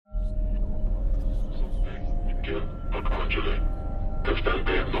Angel, Arcangele,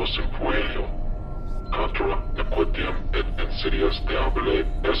 defendernos en puello, contra nequitium et insidias diabole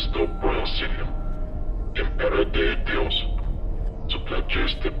esto proelsidium, impere de Dios,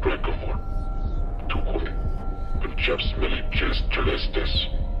 suppleges de precamor, tuque, princeps milices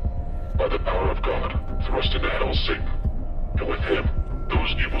celestis, by the power of God, thrust into hell Satan, and with him,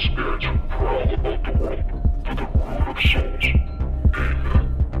 those evil spirits who prowl about the world for the ruin of souls. Amen.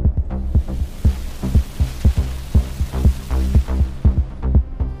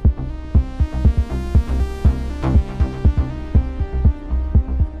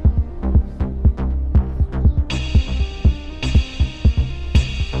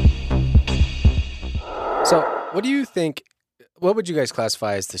 So, what do you think? What would you guys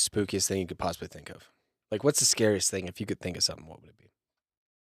classify as the spookiest thing you could possibly think of? Like, what's the scariest thing? If you could think of something, what would it be?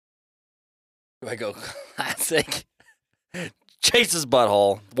 I go classic. Chase's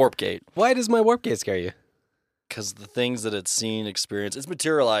butthole, warp gate. Why does my warp gate scare you? Because the things that it's seen, experienced, it's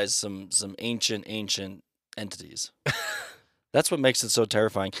materialized some ancient entities. That's what makes it so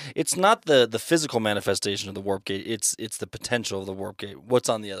terrifying. It's not the physical manifestation of the warp gate. It's the potential of the warp gate. What's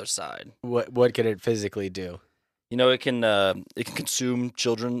on the other side? What could it physically do? You know, it can consume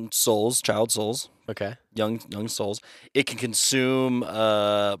child souls. Okay. Young souls. It can consume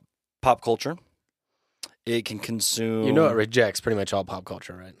pop culture. It can consume. You know, it rejects pretty much all pop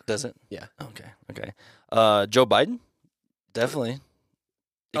culture, right? Does it? Yeah. Okay. Joe Biden, definitely.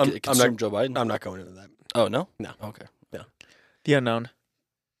 It could consume Joe Biden. I'm not going into that. Oh no. No. Okay. The unknown.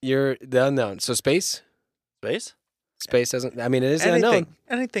 You're the unknown. So space? Space? Space doesn't. I mean, it is Anything, unknown.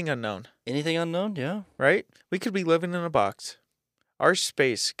 anything unknown, Anything unknown? Yeah. right? We could be living in a box. Our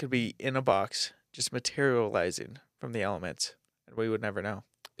space could be in a box, just materializing from the elements, and we would never know.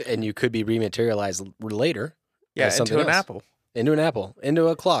 And you could be rematerialized later. Yeah, as something into an else. apple. Into an apple. Into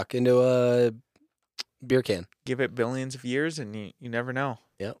a clock. Into a beer can. Give it billions of years, and you never know.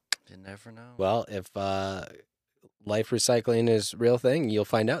 You never know. Well, if life recycling is a real thing, you'll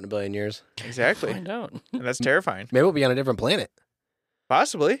find out in a billion years. Exactly. Find out. And that's terrifying. Maybe we'll be on a different planet.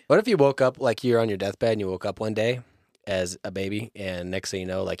 Possibly. What if you woke up, like you're on your deathbed and you woke up one day as a baby, and next thing you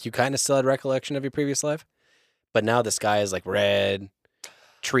know, like you kind of still had recollection of your previous life, but now the sky is like red,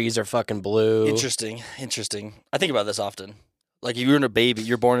 trees are fucking blue. Interesting. I think about this often. Like if you're a baby,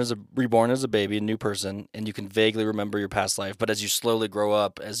 you're reborn as a baby, a new person, and you can vaguely remember your past life. But as you slowly grow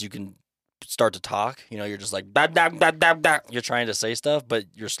up, as you can start to talk, you know, you're just like, bah, bah, bah, bah, bah. You're trying to say stuff, but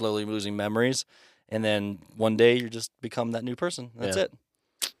you're slowly losing memories. And then one day you just become that new person. That's it.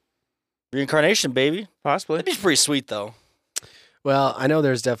 Reincarnation, baby. Possibly. That'd be pretty sweet, though. Well, I know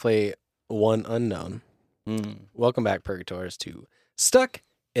there's definitely one unknown. Welcome back, Purgators, to Stuck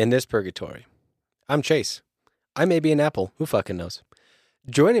in This Purgatory. I'm Chase. I may be an apple. Who fucking knows?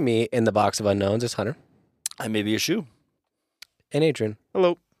 Joining me in the box of unknowns is Hunter. I may be a shoe. And Adrian.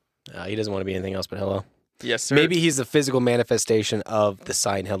 Hello. He doesn't want to be anything else but hello. Yes, sir. Maybe he's the physical manifestation of the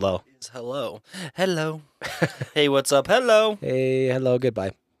sign hello. It's hello. Hello. Hey, what's up? Hello. Hey, hello,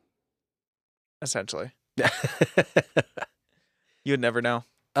 goodbye. Essentially. You would never know.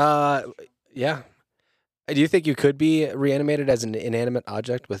 Yeah. Do you think you could be reanimated as an inanimate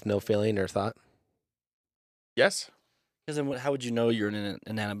object with no feeling or thought? Yes. Because then how would you know you're an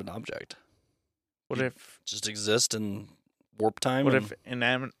inanimate object? What You if just exist in warp time? what if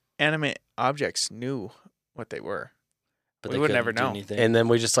inanimate objects knew what they were? but we they would couldn't never do know. anything? And then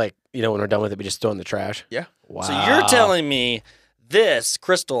we just like, when we're done with it, we just throw it in the trash? Yeah. Wow. So you're telling me this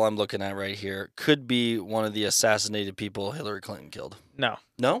crystal I'm looking at right here could be one of the assassinated people Hillary Clinton killed? No.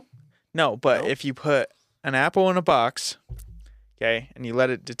 No? No, but No? if you put an apple in a box, okay, and you let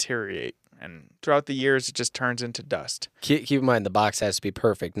it deteriorate, and throughout the years it just turns into dust. Keep in mind, the box has to be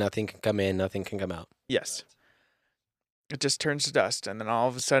perfect. Nothing can come in, nothing can come out. Yes. It just turns to dust, and then all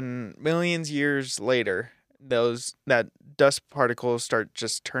of a sudden, millions of years later, that dust particles start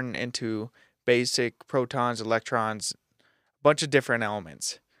just turning into basic protons, electrons, a bunch of different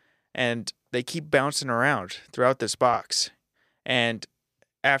elements. And they keep bouncing around throughout this box. And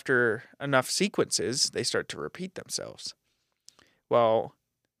after enough sequences, they start to repeat themselves. Well,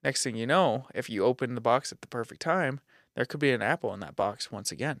 next thing you know, if you open the box at the perfect time, there could be an apple in that box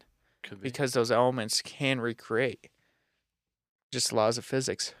once again. Could be. Because those elements can recreate. Just laws of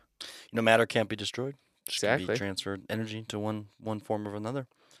physics. Matter can't be destroyed. Just can Exactly. be transferred energy to one form or another.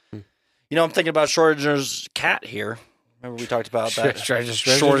 Hmm. I'm thinking about Schrodinger's cat here. Remember we talked about that? Schrodinger's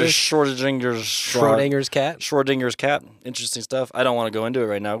cat? Schrodinger's cat. Interesting stuff. I don't want to go into it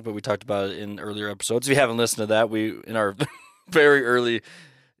right now, but we talked about it in earlier episodes. If you haven't listened to that, in our very early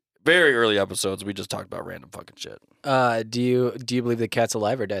episodes, we just talked about random fucking shit. Do you believe the cat's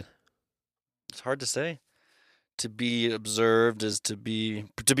alive or dead? It's hard to say. To be observed is to be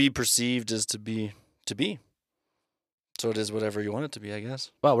perceived is to be. So it is whatever you want it to be, I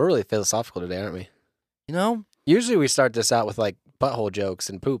guess. Wow, we're really philosophical today, aren't we? You know, Usually we start this out with like butthole jokes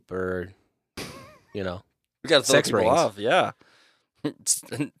and poop or, we got to throw sex people rings. off. Yeah,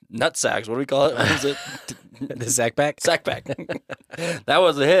 nut sacks. What do we call it? What is it? the sack pack. Sack pack. That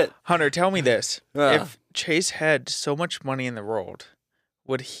was a hit. Hunter, tell me this. Yeah. If Chase had so much money in the world,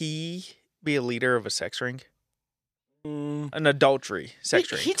 would he be a leader of a sex ring? An adultery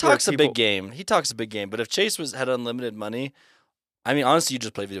sex ring. He talks a big game. He talks a big game. But if Chase had unlimited money, I mean, honestly, you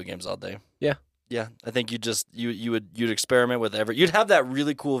just play video games all day. Yeah. Yeah, I think you'd experiment with you'd have that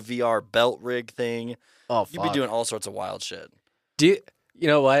really cool VR belt rig thing. Oh, fuck. You'd be doing all sorts of wild shit. You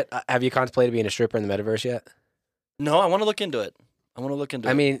know what? Have you contemplated being a stripper in the metaverse yet? No, I want to look into it.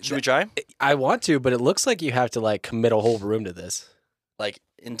 I mean, should we try? I want to, but it looks like you have to like commit a whole room to this. Like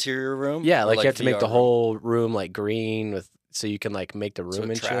interior room? Yeah, Or like you have to make VR the room? whole room like green so you can like make the room So it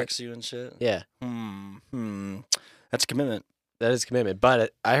and tracks shit. you and shit. Yeah, That's commitment. that is commitment.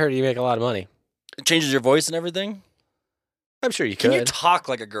 But I heard you make a lot of money. It changes your voice and everything. I'm sure you Can could. you talk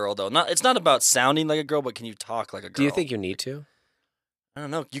like a girl though? It's not about sounding like a girl, but can you talk like a girl? Do you think you need to? I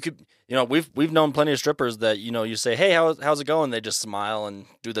don't know. You could, we've known plenty of strippers that you say, "Hey, how's it going?" They just smile and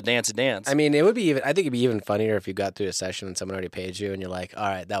do the dancey dance. I mean, I think it'd be even funnier if you got through a session and someone already paid you, and you're like, "All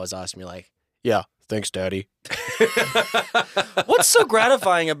right, that was awesome." You're like, "Yeah, thanks, Daddy." What's so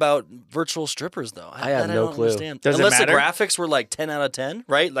gratifying about virtual strippers, though? I have no don't clue. Understand. Does it Unless matter? the graphics were like 10 out of 10,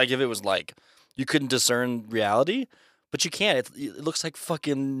 right? Like if it was like you couldn't discern reality, but you can't. It looks like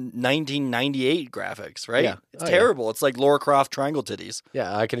fucking 1998 graphics, right? Yeah. It's Oh, yeah. terrible. It's like Laura Croft triangle titties.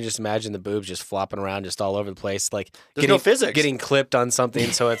 Yeah, I can just imagine the boobs just flopping around just all over the place, like There's no physics. getting clipped on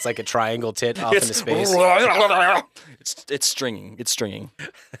something, so it's like a triangle tit off into space. It's stringing. It's stringing.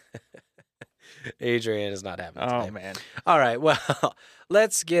 Adrian is not happy today. Oh, man. All right, well,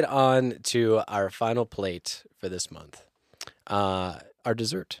 let's get on to our final plate for this month. Our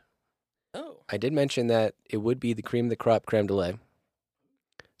dessert. Oh. I did mention that it would be the cream of the crop creme brulee.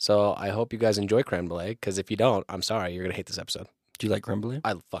 So I hope you guys enjoy creme brulee, because if you don't, I'm sorry, you're going to hate this episode. Do you like creme brulee?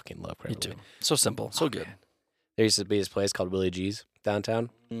 I fucking love creme Me brulee. too. So simple. So good. Man. There used to be this place called Willie G's downtown,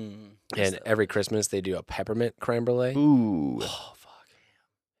 and every Christmas they do a peppermint creme brulee. Ooh. Oh, fuck.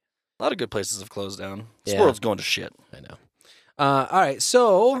 A lot of good places have closed down. This Yeah. world's going to shit. I know. All right,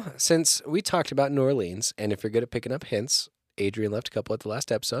 so since we talked about New Orleans, and if you're good at picking up hints, Adrian left a couple at the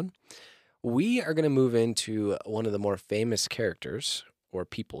last episode, we are going to move into one of the more famous characters, or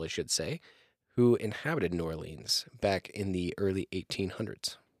people, I should say, who inhabited New Orleans back in the early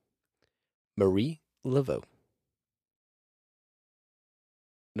 1800s. Marie Laveau.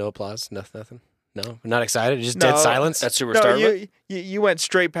 No applause? Nothing? No? Not excited? Just dead No. silence? That's who we're No, starting with? you went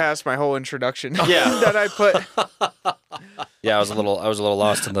straight past my whole introduction. Yeah. that I put. Yeah, I was a little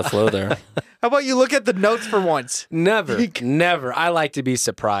lost in the flow there. How about you look at the notes for once? Never, never. I like to be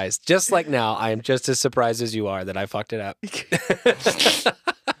surprised. Just like now, I am just as surprised as you are that I fucked it up.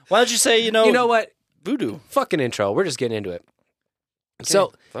 Why don't you say, You know what? voodoo? Fucking intro. We're just getting into it. So,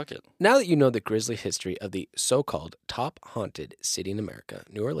 Okay, fuck it. now that you know the grisly history of the so-called top haunted city in America,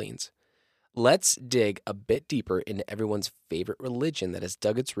 New Orleans, let's dig a bit deeper into everyone's favorite religion that has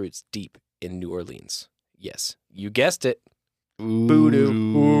dug its roots deep in New Orleans. Yes, you guessed it. Voodoo.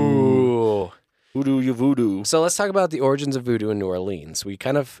 Ooh. Voodoo, you voodoo. So let's talk about the origins of voodoo in New Orleans. We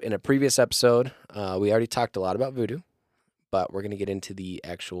kind of, in a previous episode, we already talked a lot about voodoo, but we're going to get into the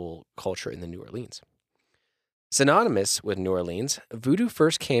actual culture in the New Orleans. Synonymous with New Orleans, voodoo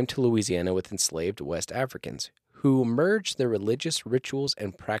first came to Louisiana with enslaved West Africans, who merged their religious rituals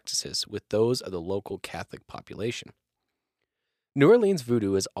and practices with those of the local Catholic population. New Orleans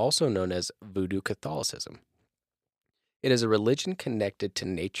voodoo is also known as voodoo Catholicism. It is a religion connected to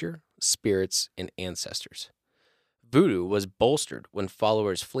nature, spirits, and ancestors. Voodoo was bolstered when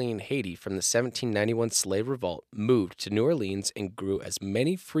followers fleeing Haiti from the 1791 slave revolt moved to New Orleans and grew as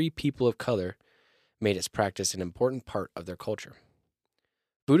many free people of color made its practice an important part of their culture.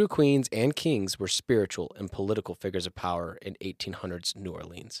 Voodoo queens and kings were spiritual and political figures of power in 1800s New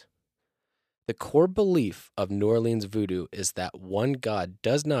Orleans. The core belief of New Orleans voodoo is that one god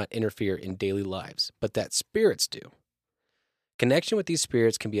does not interfere in daily lives, but that spirits do. Connection with these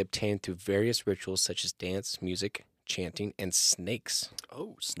spirits can be obtained through various rituals such as dance, music, chanting, and snakes.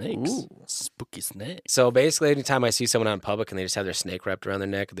 Oh, snakes. Ooh. Spooky snakes. So basically, anytime I see someone out in public and they just have their snake wrapped around their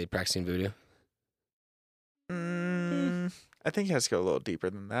neck, are they practicing voodoo? I think it has to go a little deeper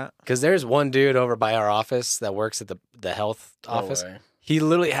than that. Because there's one dude over by our office that works at the health office. way. He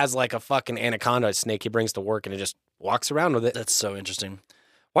literally has like a fucking anaconda snake he brings to work and it just walks around with it. That's so interesting.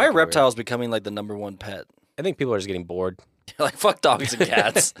 Why are Fucking weird. reptiles becoming like the number one pet? I think people are just getting bored. Like, fuck dogs and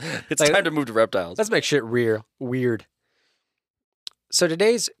cats. It's Like, time to move to reptiles. Let's make shit weird. So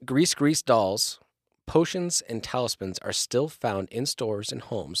today's grease dolls, potions, and talismans are still found in stores and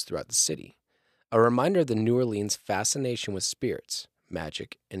homes throughout the city. A reminder of the New Orleans fascination with spirits,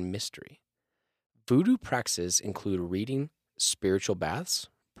 magic, and mystery. Voodoo practices include reading, spiritual baths,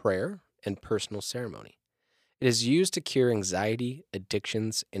 prayer, and personal ceremony. It is used to cure anxiety,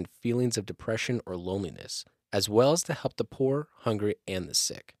 addictions, and feelings of depression or loneliness, as well as to help the poor, hungry, and the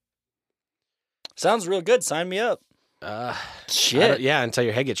sick. Sounds real good. Sign me up. Shit. Yeah, until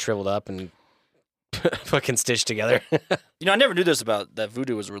your head gets shriveled up and fucking stitched together. I never knew this about that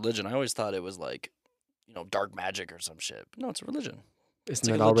voodoo was a religion. I always thought it was like, dark magic or some shit. But no, it's a religion.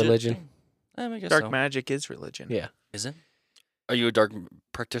 Isn't that all religion? I guess Dark so. magic is religion. Yeah. Is it? Are you a dark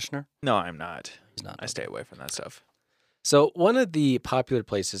practitioner? No, I'm not. He's not. I stay away from that stuff. So one of the popular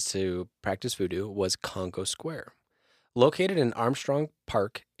places to practice voodoo was Congo Square. Located in Armstrong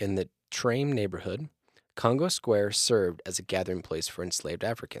Park in the Trame neighborhood, Congo Square served as a gathering place for enslaved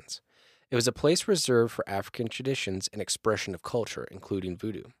Africans. It was a place reserved for African traditions and expression of culture, including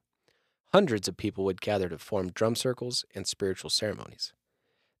voodoo. Hundreds of people would gather to form drum circles and spiritual ceremonies.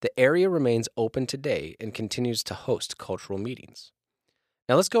 The area remains open today and continues to host cultural meetings.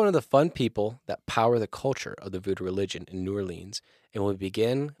 Now let's go into the fun people that power the culture of the voodoo religion in New Orleans, and we'll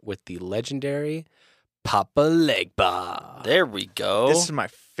begin with the legendary Papa Legba. There we go. This is my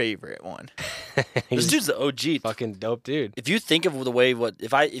favorite one. This dude's the OG. Fucking dope dude. If you think of the way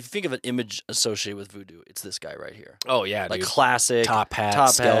if you think of an image associated with voodoo, it's this guy right here. Oh yeah, Like dude. classic Top hat,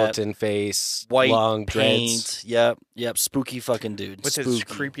 skeleton face, white long paint. dreads. Yep, spooky fucking dude. With spooky. his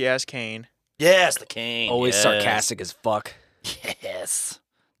creepy ass cane. Yes, the cane. Always yes. sarcastic as fuck. Yes.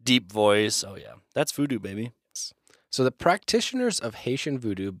 Deep voice. Oh yeah. That's voodoo, baby. So the practitioners of Haitian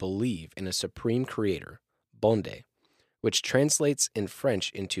voodoo believe in a supreme creator, Bonde, which translates in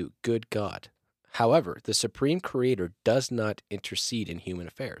French into good God. However, the supreme creator does not intercede in human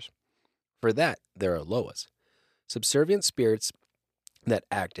affairs. For that, there are Loas, subservient spirits that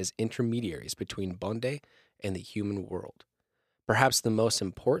act as intermediaries between Bonde and the human world. Perhaps the most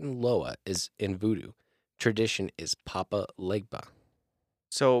important Loa is in voodoo tradition is Papa Legba.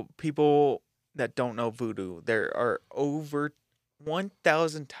 So people that don't know voodoo, there are over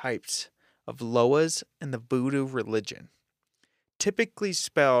 1,000 types of Loas in the voodoo religion. Typically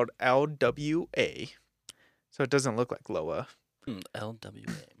spelled LWA, so it doesn't look like Loa.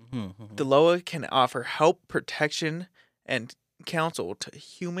 LWA. The Loa can offer help, protection, and counsel to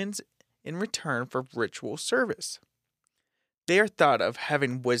humans in return for ritual service. They are thought of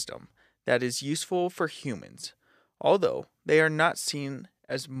having wisdom that is useful for humans, although they are not seen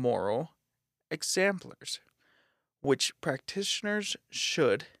as moral exemplars, which practitioners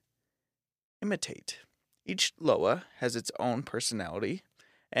should imitate. Each Loa has its own personality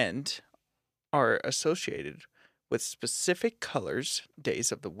and are associated with specific colors,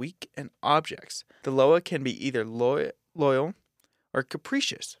 days of the week, and objects. The Loa can be either loyal or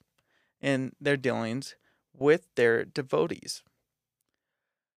capricious in their dealings with their devotees.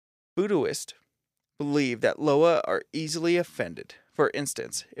 Voodooists believe that Loa are easily offended. For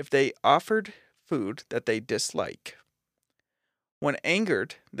instance, if they offered food that they dislike. When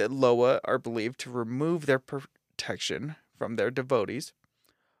angered, the Loa are believed to remove their protection from their devotees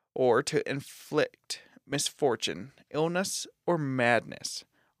or to inflict misfortune, illness, or madness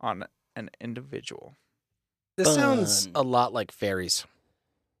on an individual. This sounds Fun. a lot like fairies.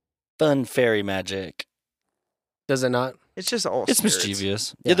 Fun fairy magic. Does it not? It's just all It's spirits.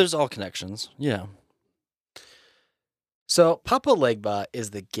 mischievous. Yeah. Yeah, there's all connections. Yeah. So Papa Legba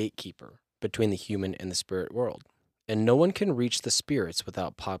is the gatekeeper between the human and the spirit world, and no one can reach the spirits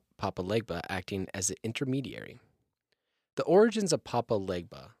without Papa Legba acting as an intermediary. The origins of Papa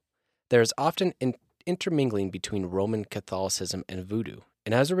Legba. There is often intermingling between Roman Catholicism and voodoo,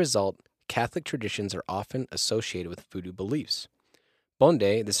 and as a result, Catholic traditions are often associated with voodoo beliefs.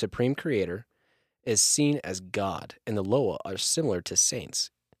 Bonde, the supreme creator, is seen as God, and the Loa are similar to saints.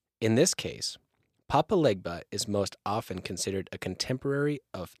 In this case, Papa Legba is most often considered a contemporary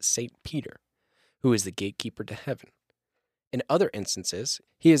of Saint Peter, who is the gatekeeper to heaven. In other instances,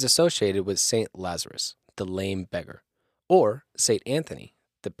 he is associated with Saint Lazarus, the lame beggar, or Saint Anthony,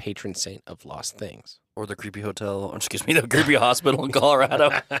 the patron saint of lost things. Or the creepy hotel, or excuse me, the creepy hospital in Colorado.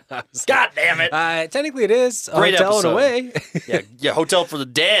 God damn it. Technically it is a Great hotel in a episode. way. Yeah, Hotel for the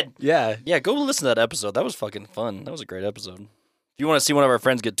Dead. Yeah. Yeah, go listen to that episode. That was fucking fun. That was a great episode. If you want to see one of our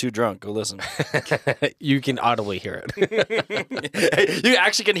friends get too drunk, go listen. You can audibly hear it. You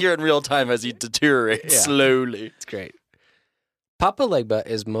actually can hear it in real time as he deteriorates Yeah. slowly. It's great. Papa Legba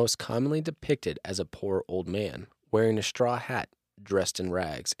is most commonly depicted as a poor old man, wearing a straw hat, dressed in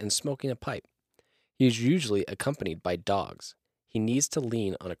rags, and smoking a pipe. He is usually accompanied by dogs. He needs to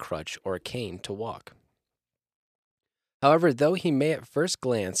lean on a crutch or a cane to walk. However, though he may at first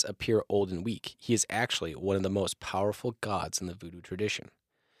glance appear old and weak, he is actually one of the most powerful gods in the voodoo tradition.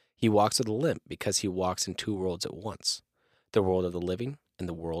 He walks with a limp because he walks in two worlds at once, the world of the living and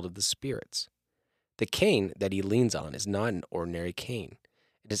the world of the spirits. The cane that he leans on is not an ordinary cane.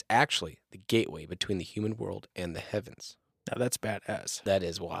 It is actually the gateway between the human world and the heavens. Now that's badass. That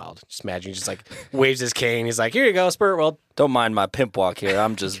is wild. Just imagine he just like waves his cane. He's like, here you go, spirit world. Don't mind my pimp walk here.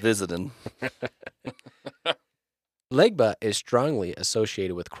 I'm just visiting. Legba is strongly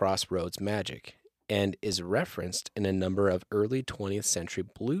associated with crossroads magic and is referenced in a number of early 20th century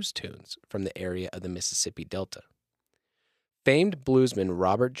blues tunes from the area of the Mississippi Delta. Famed bluesman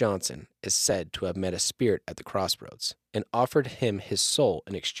Robert Johnson is said to have met a spirit at the crossroads and offered him his soul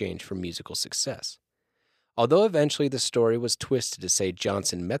in exchange for musical success. Although eventually the story was twisted to say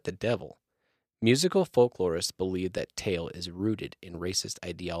Johnson met the devil, musical folklorists believe that tale is rooted in racist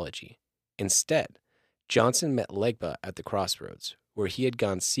ideology. Instead, Johnson met Legba at the crossroads, where he had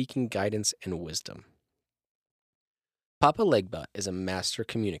gone seeking guidance and wisdom. Papa Legba is a master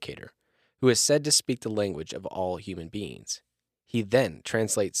communicator who is said to speak the language of all human beings. He then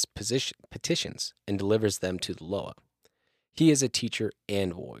translates petitions and delivers them to the Loa. He is a teacher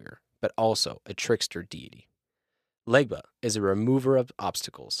and warrior, but also a trickster deity. Legba is a remover of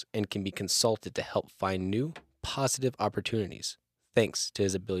obstacles and can be consulted to help find new, positive opportunities, thanks to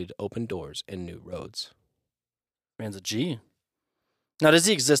his ability to open doors and new roads. Man's a G. Now, does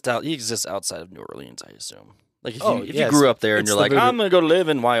he exist out? He exists outside of New Orleans, I assume. Like if you grew up there and you're like, I'm gonna go live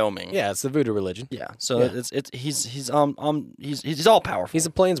in Wyoming. Yeah, it's the voodoo religion. Yeah, so he's all powerful. He's a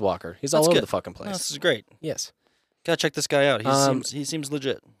planeswalker. He's all over the fucking place. Oh, this is great. Yes, gotta check this guy out. He seems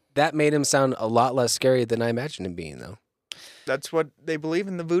legit. That made him sound a lot less scary than I imagined him being, though. That's what they believe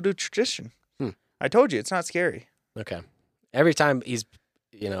in the voodoo tradition. I told you, it's not scary. Okay. Every time he's,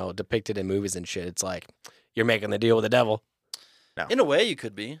 depicted in movies and shit, it's like, you're making the deal with the devil. No. In a way, you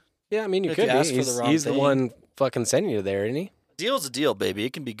could be. Yeah, I mean, you could be. He's the one fucking sending you there, isn't he? Deal's a deal, baby.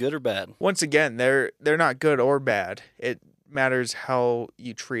 It can be good or bad. Once again, they're not good or bad. It matters how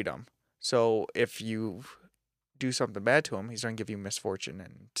you treat them. So if you do something bad to him, he's going to give you misfortune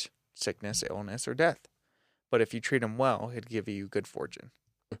and sickness, illness, or death. But if you treat him well, he'll give you good fortune.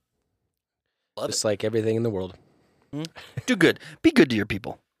 Just like everything in the world. Do good. Be good to your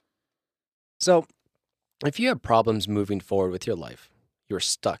people. So, if you have problems moving forward with your life, you're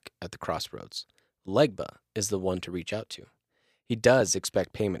stuck at the crossroads, Legba is the one to reach out to. He does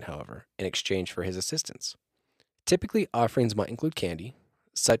expect payment, however, in exchange for his assistance. Typically, offerings might include candy,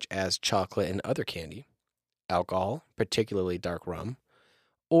 such as chocolate and other candy, alcohol, particularly dark rum,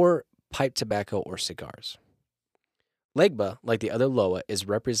 or pipe tobacco or cigars. Legba, like the other Loa, is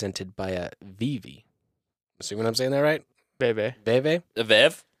represented by a Vivi. Assuming I'm saying that right? Bebe. Veve?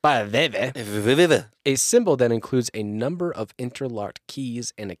 Vev? By a Veve. A symbol that includes a number of interlocked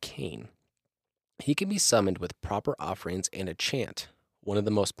keys and a cane. He can be summoned with proper offerings and a chant. One of the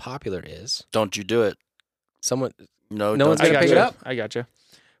most popular is... Don't you do it. Someone... No one's going to pick it up? I gotcha.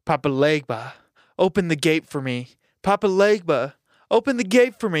 Papa Legba, open the gate for me. Papa Legba, open the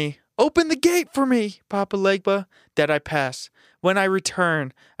gate for me. Open the gate for me, Papa Legba, that I pass. When I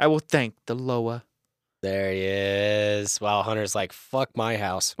return, I will thank the Loa. There he is. Wow, Hunter's like, fuck my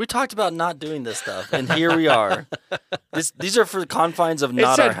house. We talked about not doing this stuff, and here we are. These are for the confines of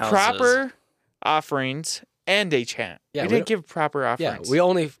not our houses. It said proper offerings and a chant. Yeah, we didn't give proper offerings. Yeah, we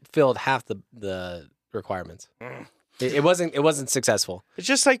only filled half the requirements. It wasn't successful. It's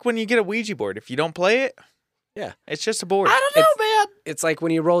just like when you get a Ouija board. If you don't play it, yeah, it's just a board. I don't know, man. It's like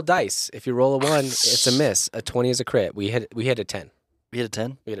when you roll dice. If you roll a 1, it's a miss. A 20 is a crit. We hit a 10. We hit a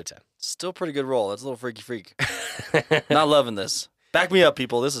 10? We hit a 10. Still pretty good roll. That's a little freaky freak. Not loving this. Back me up,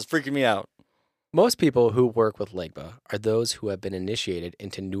 people. This is freaking me out. Most people who work with Legba are those who have been initiated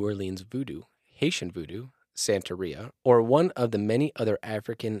into New Orleans voodoo, Haitian voodoo, Santeria, or one of the many other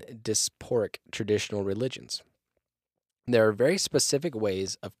African diasporic traditional religions. There are very specific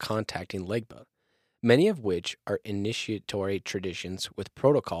ways of contacting Legba, many of which are initiatory traditions with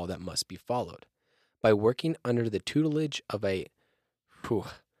protocol that must be followed. By working under the tutelage of a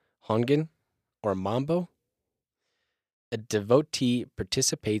Hongan or Mambo, a devotee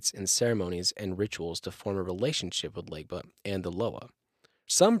participates in ceremonies and rituals to form a relationship with Legba and the Loa.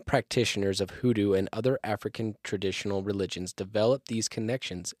 Some practitioners of hoodoo and other African traditional religions develop these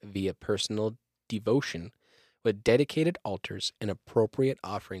connections via personal devotion with dedicated altars and appropriate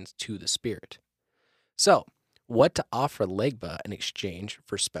offerings to the spirit. So, what to offer Legba in exchange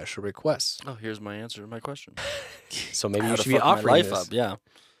for special requests. Oh, here's my answer to my question. So maybe How you to should be fuck my offering life this. up. Yeah.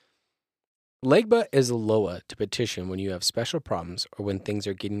 Legba is a loa to petition when you have special problems or when things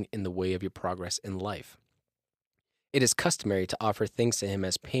are getting in the way of your progress in life. It is customary to offer things to him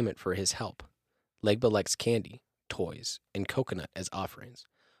as payment for his help. Legba likes candy, toys, and coconut as offerings,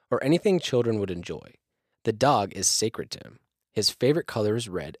 or anything children would enjoy. The dog is sacred to him. His favorite color is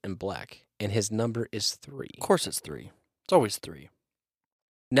red and black, and his number is 3. Of course it's 3. It's always 3.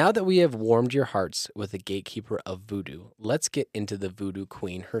 Now that we have warmed your hearts with the gatekeeper of voodoo, let's get into the voodoo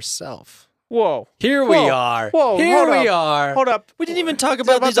queen herself. Whoa. Here we are. Whoa, Here hold we up. are. Hold up. We didn't even talk Is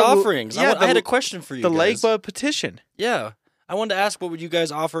that about these the- offerings. yeah, I had a question for you The guys. Legba petition. Yeah. I wanted to ask, what would you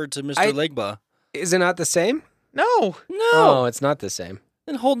guys offer to Mr. I- Legba? Is it not the same? No. No. Oh, it's not the same.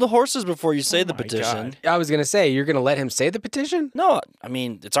 Then hold the horses before you say Oh the my petition. God. I was going to say, you're going to let him say the petition? No, I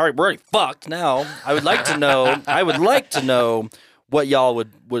mean, we're already fucked now. I would like to know what y'all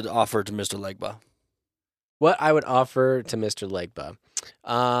would offer to Mr. Legba. What I would offer to Mr. Legba.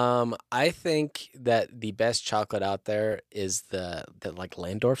 I think that the best chocolate out there is the like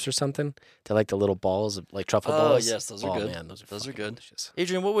Landorf's or something. They're like the little balls, like truffle balls. Yes, those are good. Man, those are fucking good. delicious.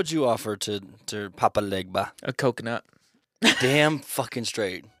 Adrian, what would you offer to Papa Legba? A coconut. Damn fucking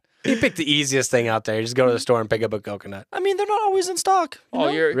straight. You pick the easiest thing out there. You just go to the store and pick up a coconut. I mean, they're not always in stock. you know?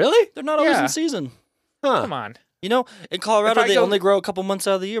 You're Really? They're not always Yeah. in season. Huh. come on. You know, in Colorado, If I they go- only grow a couple months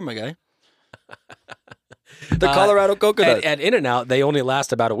out of the year, my guy. The Colorado coconut. At In-N-Out, they only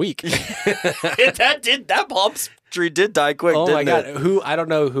last about a week. that palm tree did die quick, Oh my didn't God. it? I don't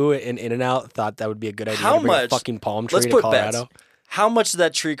know who in In-N-Out thought that would be a good idea How to bring much? a fucking palm tree Let's to put Colorado. bets. How much did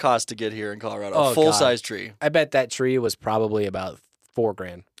that tree cost to get here in Colorado? Oh, A full-size tree. I bet that tree was probably about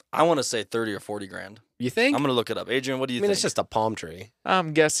 $4,000. I want to say 30 or 40 grand. You think? I'm going to look it up. Adrian, what do you I mean, think? it's just a palm tree.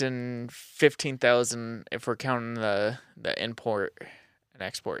 I'm guessing 15,000 if we're counting the import and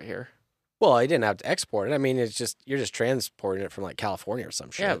export here. Well, I didn't have to export it. I mean, it's just you're just transporting it from like California or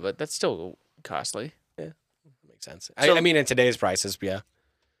some shit. Yeah, but that's still costly. Makes sense. So- I mean, in today's prices, yeah.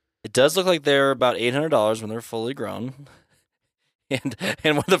 It does look like they're about $800 when they're fully grown. And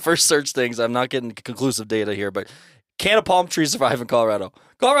one of the first search things, I'm not getting conclusive data here, but can a palm tree survive in Colorado?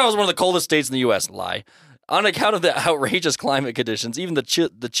 Colorado is one of the coldest states in the U.S. Lie. On account of the outrageous climate conditions, even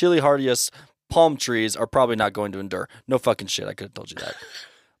the chilly hardiest palm trees are probably not going to endure. No fucking shit. I could have told you that.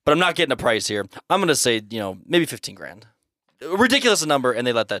 But I'm not getting a price here. I'm going to say, maybe 15 grand. A ridiculous number, and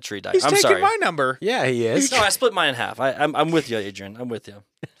they let that tree die. He's I'm taking sorry. my number. Yeah, he is. No, I split mine in half. I'm with you, Adrian. I'm with you.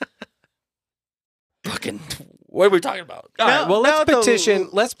 Fucking, what are we talking about? All right, well, now let's petition.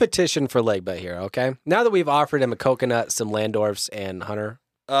 Let's petition for Legba here, okay? Now that we've offered him a coconut, some Landorfs, and Hunter,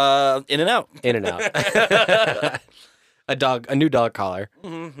 In and out. in and out, a new dog collar.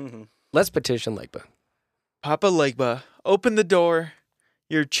 Mm-hmm. Let's petition Legba. Papa Legba, open the door.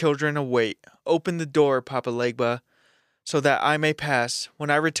 Your children await. Open the door, Papa Legba, so that I may pass.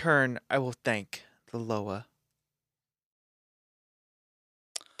 When I return, I will thank the Loa.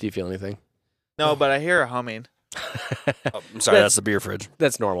 Do you feel anything? No, but I hear a humming. Oh, I'm sorry, that's the beer fridge.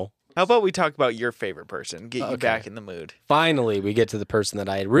 That's normal. How about we talk about your favorite person? Get you Okay. back in the mood. Finally, we get to the person that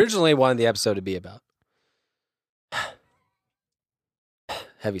I originally wanted the episode to be about.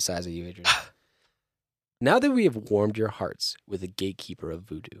 Heavy sighs of you, Adrian. Now that we have warmed your hearts with the gatekeeper of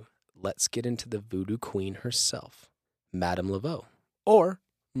voodoo, let's get into the voodoo queen herself, Madame Laveau, or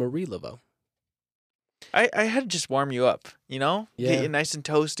Marie Laveau. I had to just warm you up, Yeah. Get you nice and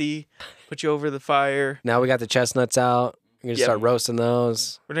toasty, put you over the fire. Now we got the chestnuts out. We're going to Yep. start roasting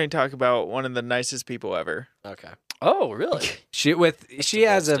those. We're going to talk about one of the nicest people ever. Okay. Oh, really? She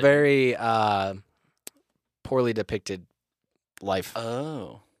has a bold very poorly depicted life.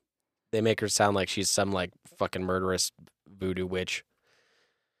 Oh. They make her sound like she's some like fucking murderous voodoo witch.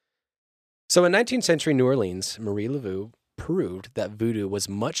 So in 19th century New Orleans, Marie Laveau proved that voodoo was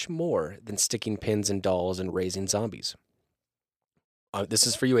much more than sticking pins in dolls and raising zombies. This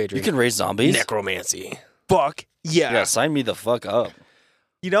is for you, You Adrian. can raise zombies? Necromancy. Fuck yeah. Yeah, sign me the fuck up.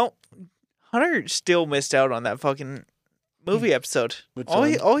 Hunter still missed out on that fucking movie episode. Which All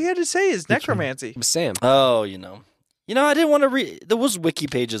he one? had to say is necromancy. Sam. Oh, I didn't want to read. Those wiki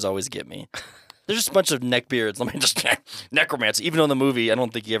pages always get me. There's just a bunch of neckbeards. Let me just necromancy. Even though in the movie, I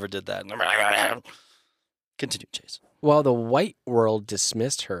don't think he ever did that. Continue, Chase. While the white world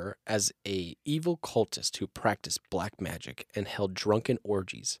dismissed her as a evil cultist who practiced black magic and held drunken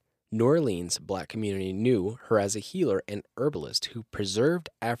orgies, New Orleans' black community knew her as a healer and herbalist who preserved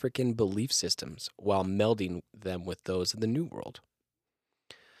African belief systems while melding them with those of the New World.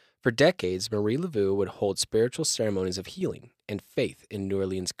 For decades, Marie Laveau would hold spiritual ceremonies of healing and faith in New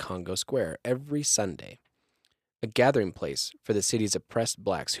Orleans' Congo Square every Sunday. a gathering place for the city's oppressed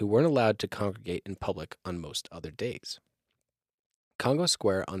blacks who weren't allowed to congregate in public on most other days. Congo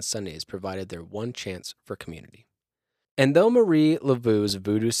Square on Sundays provided their one chance for community. And though Marie Laveau's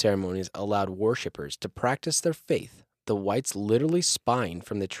voodoo ceremonies allowed worshippers to practice their faith, the whites literally spying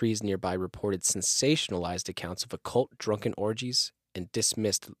from the trees nearby reported sensationalized accounts of occult drunken orgies and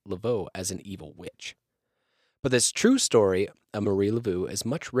dismissed Laveau as an evil witch. But this true story of Marie Laveau is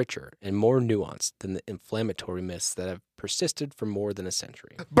much richer and more nuanced than the inflammatory myths that have persisted for more than a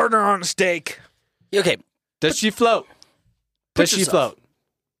century. Burn her on a stake. Okay. Does she float? Does she float?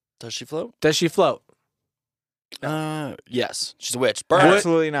 Does she float? Does she float? Yes. She's a witch. Burn her.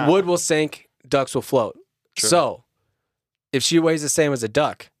 Absolutely not. Wood will sink, ducks will float. True. So, if she weighs the same as a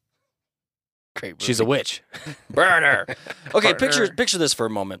duck, Great movie. she's a witch. Burn her. Okay, Burn her. picture this for a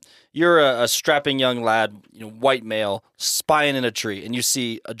moment. You're a strapping young lad, white male, spying in a tree, and you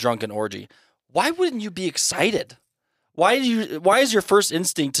see a drunken orgy. Why wouldn't you be excited? Why is your first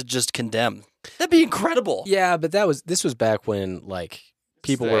instinct to just condemn? That'd be incredible. Yeah, but this was back when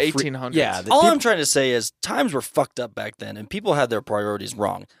people the were 1800s. Yeah, All I'm trying to say is times were fucked up back then, and people had their priorities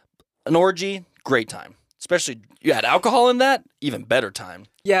wrong. An orgy, great time. Especially you had alcohol in that, even better time.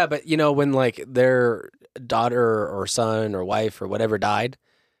 yeah, but when their daughter or son or wife or whatever died,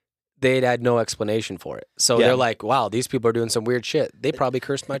 they'd had no explanation for it. So Yeah. they're like, "Wow, these people are doing some weird shit. They probably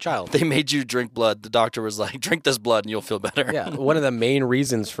cursed my child." They made you drink blood. The doctor was like, drink this blood and you'll feel better. Yeah, one of the main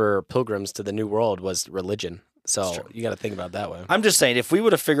reasons for pilgrims to the New World was religion. So true. you got to think about it that way. I'm just saying, if we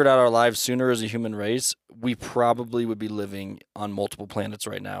would have figured out our lives sooner as a human race, we probably would be living on multiple planets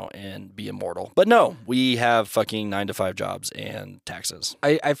right now and be immortal. But no, we have fucking 9-to-5 jobs and taxes.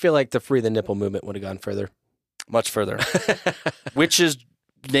 I feel like the free the nipple movement would have gone further. Much further. Witches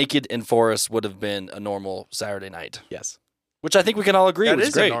naked in forests would have been a normal Saturday night. Yes. Which I think we can all agree That was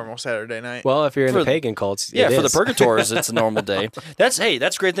is great. a normal Saturday night. Well, if you're in For the the- pagan cults, Yeah, it for the is. purgators, it's a normal day. That's a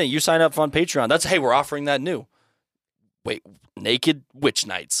great thing. You sign up on Patreon. We're offering that new. Wait, naked witch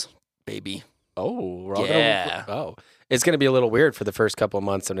nights, baby. Oh, we're all Yeah. It's gonna be a little weird for the first couple of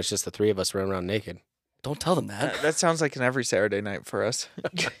months, and it's just the three of us running around naked. Don't tell them that. That sounds like an every Saturday night for us.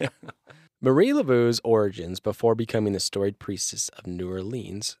 Marie Laveau's origins before becoming the storied priestess of New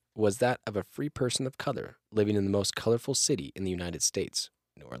Orleans was that of a free person of color living in the most colorful city in the United States,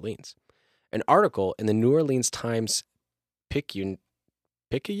 New Orleans. An article in the New Orleans Times Picayune?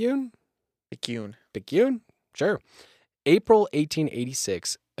 Picayune? Sure. April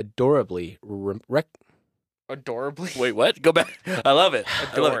 1886, adorably Adorably. Wait, what? Go back. I love it.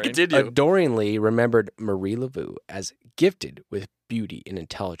 I love it. Adoring. Continue. adoringly remembered Marie Laveau as gifted with beauty and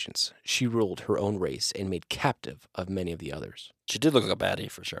intelligence. She ruled her own race and made captive of many of the others. She did look like a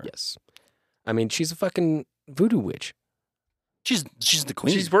baddie for sure. Yes. I mean, she's a fucking voodoo witch. She's the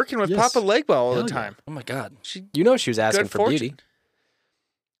queen. She's working with Yes. Papa Legba all Hell the yeah. time. Oh my god. She You know she was asking Good for fortune. beauty.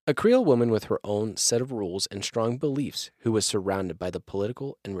 A Creole woman with her own set of rules and strong beliefs who was surrounded by the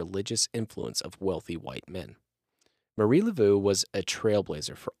political and religious influence of wealthy white men. Marie Laveau was a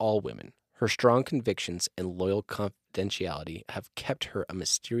trailblazer for all women. Her strong convictions and loyal confidentiality have kept her a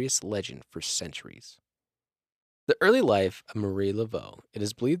mysterious legend for centuries. The early life of Marie Laveau. It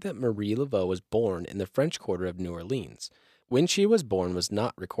is believed that Marie Laveau was born in the French Quarter of New Orleans. When she was born was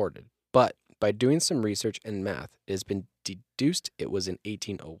not recorded, but by doing some research and math, it has been deduced it was in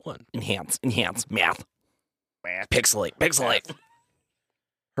 1801. Enhance, math. Pixelate.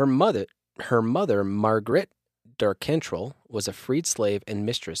 Her mother, Margaret d'Arcantrel, was a freed slave and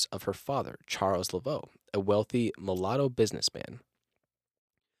mistress of her father, Charles Laveau, a wealthy mulatto businessman.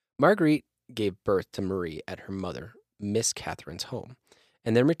 Marguerite gave birth to Marie at her mother, Miss Catherine's home,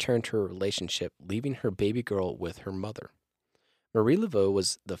 and then returned to her relationship, leaving her baby girl with her mother. Marie Laveau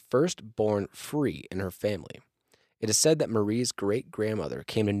was the first born free in her family. It is said that Marie's great-grandmother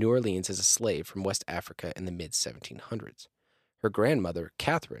came to New Orleans as a slave from West Africa in the mid-1700s. Her grandmother,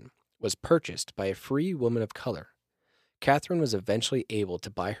 Catherine, was purchased by a free woman of color. Catherine was eventually able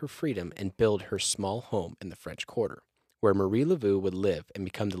to buy her freedom and build her small home in the French Quarter, where Marie Laveau would live and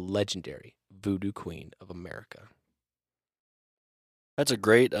become the legendary Voodoo Queen of America. That's a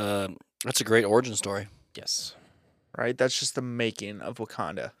great origin story. Yes. right? That's just the making of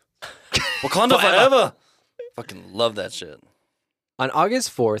Wakanda. Wakanda forever. Fucking love that shit. On August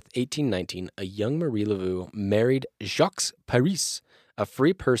 4th, 1819, a young Marie Laveau married Jacques Paris, a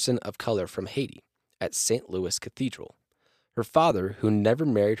free person of color from Haiti, at St. Louis Cathedral. Her father, who never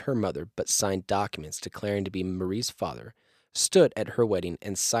married her mother but signed documents declaring to be Marie's father, stood at her wedding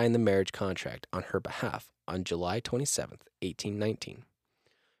and signed the marriage contract on her behalf on July 27th, 1819.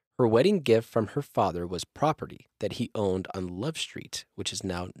 Her wedding gift from her father was property that he owned on Love Street, which is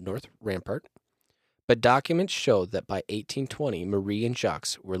now North Rampart, but documents show that by 1820, Marie and Jacques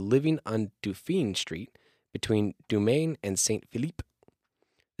were living on Dauphine Street between Domaine and Saint Philippe.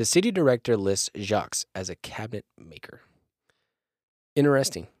 The city director lists Jacques as a cabinet maker.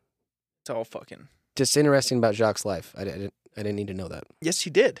 Interesting. It's all fucking. Just interesting about Jacques' life. I didn't need to know that. Yes, he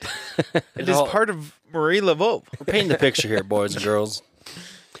did. It is part of Marie Laveau. We're painting the picture here, boys and girls.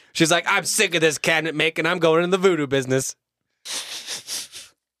 She's like, I'm sick of this cabinet making. I'm going in the voodoo business.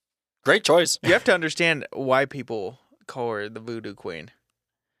 Great choice. You have to understand why people call her the voodoo queen.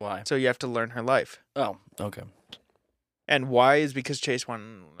 Why? So you have to learn her life. Oh, okay. And why is because Chase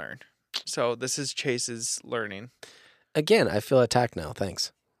wanted to learn. So this is Chase's learning. Again, I feel attacked now.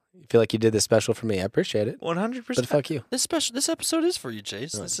 Thanks. You feel like you did this special for me. I appreciate it. 100%. But fuck you. This episode is for you,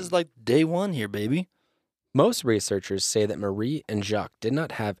 Chase. This is like day one here, baby. Most researchers say that Marie and Jacques did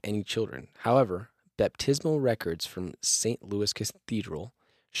not have any children. However, baptismal records from St. Louis Cathedral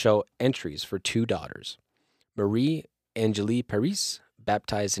show entries for 2 daughters. Marie Angélie Paris,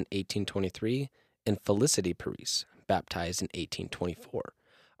 baptized in 1823, and Felicity Paris, baptized in 1824,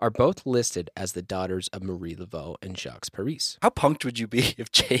 are both listed as the daughters of Marie Laveau and Jacques Paris. How punked would you be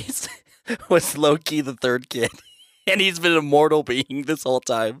if Chase was low-key the third kid and he's been a mortal being this whole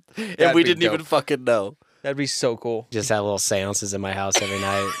time and we didn't even fucking know? That'd be so cool. Just have little seances in my house every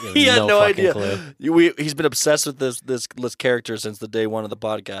night. He had no idea. Clue. He's been obsessed with this character since the day one of the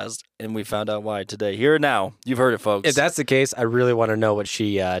podcast, and we found out why today. Here and now. You've heard it, folks. If that's the case, I really want to know what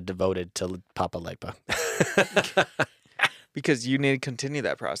she devoted to Papa Legba. Because you need to continue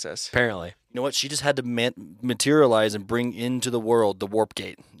that process. Apparently. You know what? She just had to materialize and bring into the world the warp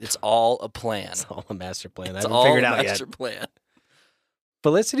gate. It's all a plan. It's all a master plan. It's I haven't all figured a it out master yet. plan.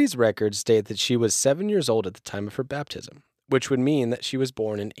 Felicity's records state that she was 7 years old at the time of her baptism, which would mean that she was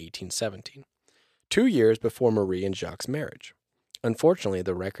born in 1817, 2 years before Marie and Jacques' marriage. Unfortunately,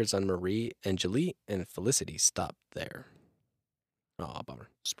 the records on Marie, Angélie, and Felicity stopped there. Oh, bummer.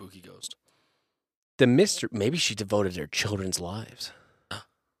 Spooky ghost. The mystery, maybe she devoted her children's lives.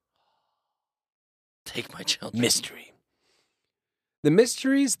 Take my children. Mystery. The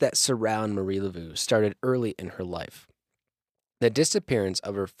mysteries that surround Marie Laveau started early in her life. The disappearance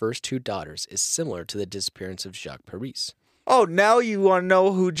of her first 2 daughters is similar to the disappearance of Jacques Paris. Oh, now you want to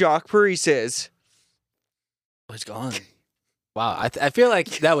know who Jacques Paris is. Oh, he's gone. Wow, I feel like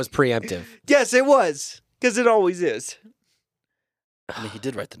that was preemptive. Yes, it was. Because it always is. I mean, he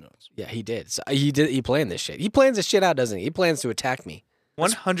did write the notes. Yeah, he did. So he planned this shit. He plans this shit out, doesn't he? He plans to attack me.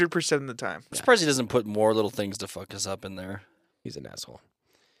 100% of the time. I'm surprised he doesn't put more little things to fuck us up in there. He's an asshole.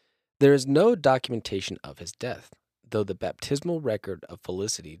 There is no documentation of his death, though the baptismal record of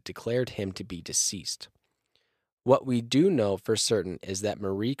Felicity declared him to be deceased. What we do know for certain is that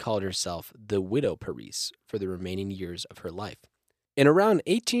Marie called herself the Widow Paris for the remaining years of her life. In around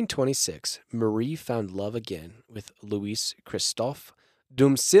 1826, Marie found love again with Louis Christophe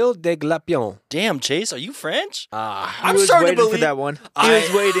Dumcil de Glapion. Damn, Chase, are you French? I was waiting for that one. He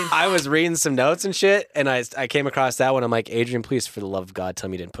was waiting. I was reading some notes and shit, and I came across that one. I'm like, Adrian, please, for the love of God, tell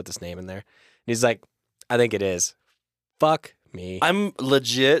me you didn't put this name in there. And he's like, I think it is. Fuck me. I'm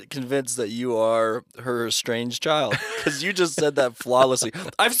legit convinced that you are her estranged child because you just said that flawlessly.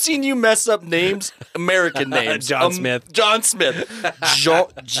 I've seen you mess up names, American names. John Smith. John Smith.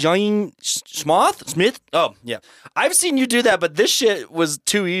 John Smith? Oh, yeah. I've seen you do that, but this shit was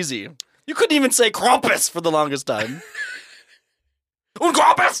too easy. You couldn't even say Krampus for the longest time.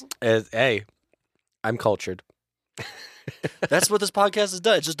 Krampus! Hey, I'm cultured. That's what this podcast has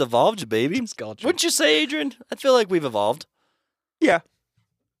done. It just evolved, baby. It's cultured. Wouldn't you say, Adrian? I feel like we've evolved. Yeah.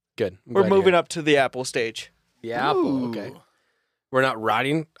 Good. We're moving up to the Apple stage. The apple. Okay. We're not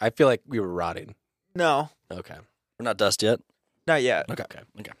rotting. I feel like we were rotting. No, Okay. We're not dust yet. not yet. Okay.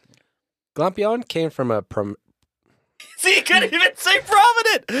 Glampion came from a See, he couldn't even say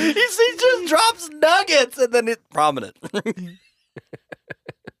prominent. He just drops nuggets and then it's prominent. I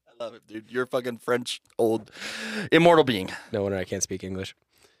love it, dude. You're a fucking French old immortal being. No wonder I can't speak English.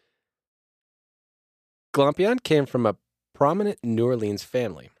 Glampion came from a prominent New Orleans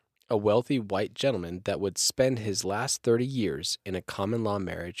family, a wealthy white gentleman that would spend his last 30 years in a common law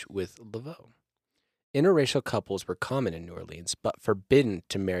marriage with Laveau. Interracial couples were common in New Orleans, but forbidden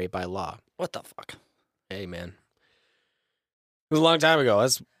to marry by law. What the fuck? Hey, man. It was a long time ago.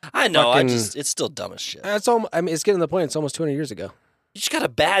 I know. Fucking- It's still dumb as shit. It's getting to the point. It's almost 200 years ago. You just got a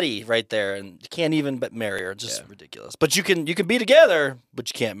baddie right there, and you can't even marry her. It's just ridiculous. But you can be together, but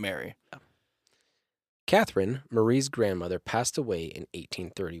you can't marry. Catherine, Marie's grandmother, passed away in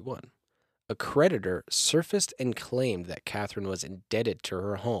 1831. A creditor surfaced and claimed that Catherine was indebted to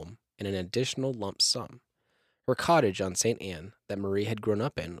her home in an additional lump sum. Her cottage on St. Anne, that Marie had grown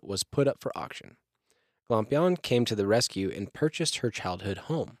up in, was put up for auction. Glampion came to the rescue and purchased her childhood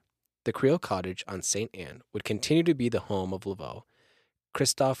home. The Creole cottage on St. Anne would continue to be the home of Laveau,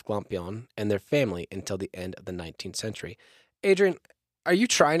 Christophe Glampion, and their family until the end of the 19th century. Adrian, are you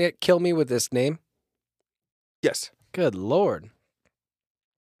trying to kill me with this name? Yes. Good Lord.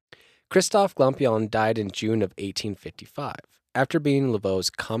 Christophe Glampion died in June of 1855, after being Laveau's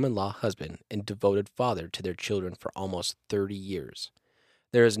common-law husband and devoted father to their children for almost 30 years.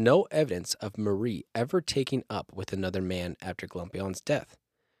 There is no evidence of Marie ever taking up with another man after Glampion's death.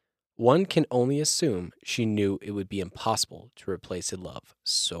 One can only assume she knew it would be impossible to replace a love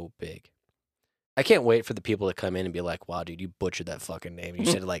so big. I can't wait for the people to come in and be like, wow, dude, you butchered that fucking name. You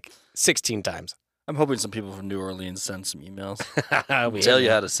said it like 16 times. I'm hoping some people from New Orleans send some emails. We Tell you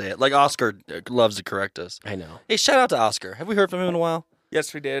have- how to say it. Like Oscar loves to correct us. I know. Hey, shout out to Oscar. Have we heard from him in a while?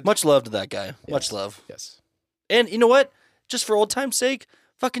 Yes, we did. Much love to that guy. Much Yes. love. Yes. And you know what? Just for old time's sake,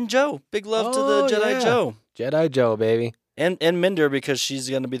 fucking Joe. Big love to Oh, the Jedi yeah. Joe. Jedi Joe, baby. And Minder, because she's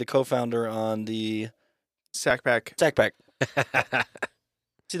going to be the co-founder on the Sack pack. Sack Pack.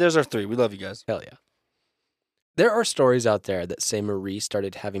 See, there's our three. We love you guys. Hell yeah. There are stories out there that say Marie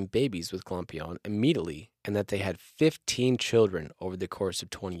started having babies with Glampion immediately and that they had 15 children over the course of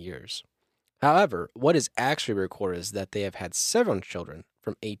 20 years. However, what is actually recorded is that they have had 7 children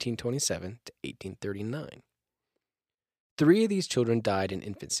from 1827 to 1839. 3 of these children died in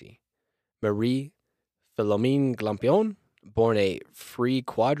infancy. Marie Philomene Glampion, born a free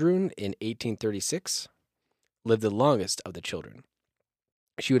quadroon in 1836, lived the longest of the children.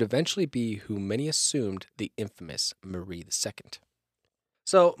 She would eventually be who many assumed the infamous Marie II.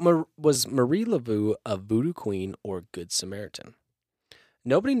 So, was Marie Laveau a voodoo queen or good Samaritan?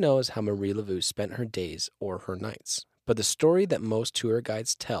 Nobody knows how Marie Laveau spent her days or her nights, but the story that most tour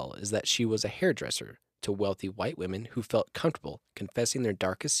guides tell is that she was a hairdresser to wealthy white women who felt comfortable confessing their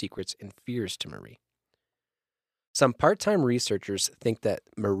darkest secrets and fears to Marie. Some part-time researchers think that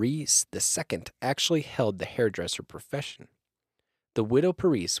Marie II actually held the hairdresser profession. The widow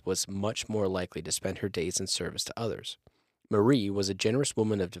Paris was much more likely to spend her days in service to others. Marie was a generous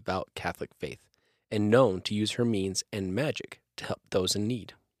woman of devout Catholic faith and known to use her means and magic to help those in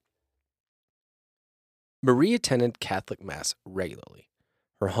need. Marie attended Catholic Mass regularly,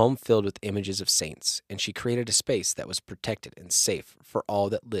 her home filled with images of saints, and she created a space that was protected and safe for all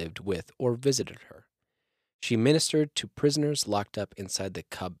that lived with or visited her. She ministered to prisoners locked up inside the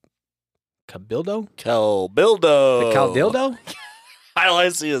Cabildo? Calbildo. The Caldildo? All I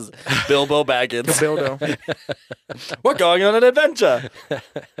see is Bilbo Baggins. Dildo. We're going on an adventure.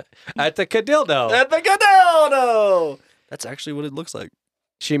 At the Cadildo. At the Cadildo. That's actually what it looks like.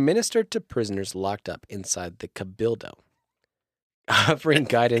 She ministered to prisoners locked up inside the Cabildo, offering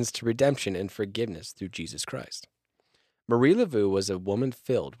guidance to redemption and forgiveness through Jesus Christ. Marie Laveau was a woman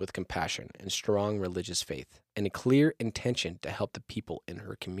filled with compassion and strong religious faith and a clear intention to help the people in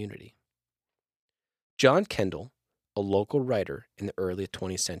her community. John Kendall, a local writer in the early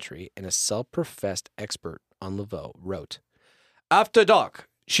 20th century and a self-professed expert on Laveau, wrote, "After dark,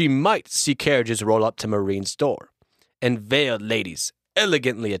 she might see carriages roll up to Marine's door, and veiled ladies,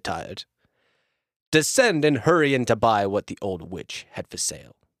 elegantly attired, descend and hurry in to buy what the old witch had for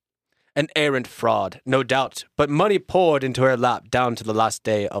sale. An errant fraud, no doubt, but money poured into her lap down to the last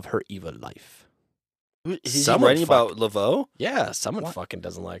day of her evil life." Is he Someone writing about Laveau? Yeah, someone What? fucking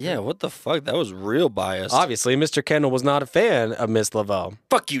doesn't like Yeah, her. what the fuck? That was real biased. Obviously, Mr. Kendall was not a fan of Miss Laveau.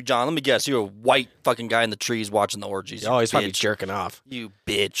 Fuck you, John. Let me guess. You're a white fucking guy in the trees watching the orgies. Oh, you he's probably bitch. jerking off. You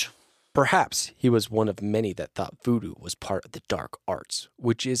bitch. Perhaps he was one of many that thought voodoo was part of the dark arts,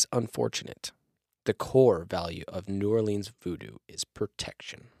 which is unfortunate. The core value of New Orleans voodoo is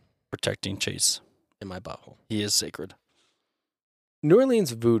protection. Protecting Chase. In my butthole. He is sacred. New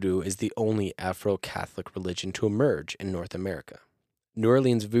Orleans voodoo is the only Afro-Catholic religion to emerge in North America. New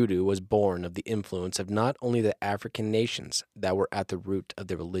Orleans voodoo was born of the influence of not only the African nations that were at the root of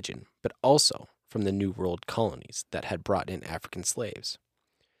the religion, but also from the New World colonies that had brought in African slaves.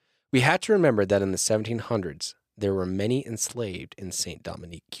 We had to remember that in the 1700s, there were many enslaved in Saint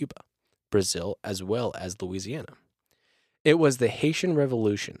Dominique, Cuba, Brazil, as well as Louisiana. It was the Haitian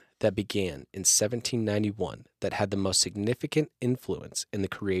Revolution that began in 1791 that had the most significant influence in the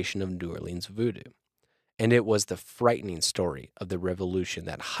creation of New Orleans voodoo. And it was the frightening story of the revolution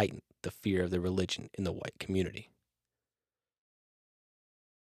that heightened the fear of the religion in the white community.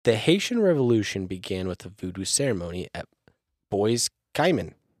 The Haitian Revolution began with a voodoo ceremony at Bois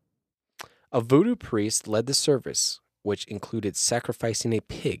Caiman. A voodoo priest led the service, which included sacrificing a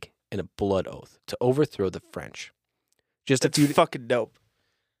pig and a blood oath to overthrow the French. Just That's a few. fucking dope.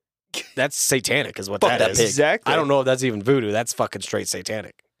 That's satanic, is what Fuck that that is. pig. Exactly. I don't know if that's even voodoo. That's fucking straight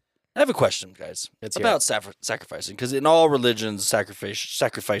satanic. I have a question, guys, about sacrificing, because in all religions,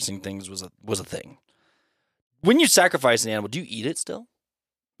 sacrificing things was a thing. When you sacrifice an animal, do you eat it still,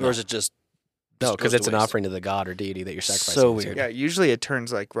 or is it just no? Because it's an waste? offering to the god or deity that you're sacrificing. So weird. Yeah, usually it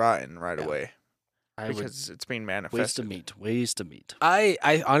turns like rotten right away I because it's being would manifested. waste of meat.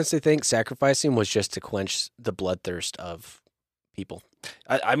 I honestly think sacrificing was just to quench the bloodthirst of people.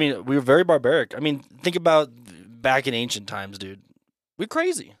 I mean, we were very barbaric. I mean, think about back in ancient times, dude. We're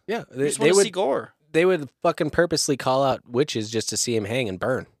crazy. Yeah, We just want to see gore. They would fucking purposely call out witches just to see him hang and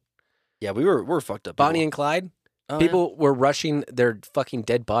burn. Yeah, we're fucked up. Bonnie people. and Clyde. Oh, People were rushing their fucking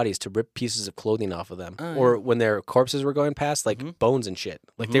dead bodies to rip pieces of clothing off of them. Oh, or yeah. when their corpses were going past, like Mhm. bones and shit.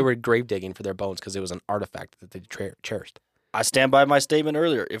 Like they were grave digging for their bones because it was an artifact that they cherished. I stand by my statement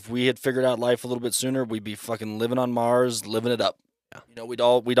earlier. If we had figured out life a little bit sooner, we'd be fucking living on Mars, living it up. Yeah. You know,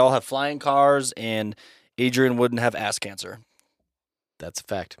 we'd all have flying cars, and Adrian wouldn't have ass cancer. That's a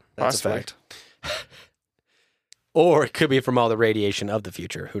fact. That's Possibly. a fact. Or it could be from all the radiation of the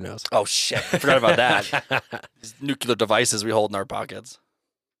future. Who knows? Oh shit! I forgot about that. These nuclear devices we hold in our pockets.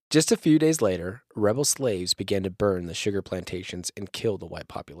 Just a few days later, rebel slaves began to burn the sugar plantations and kill the white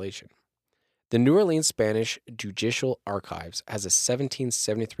population. The New Orleans Spanish Judicial Archives has a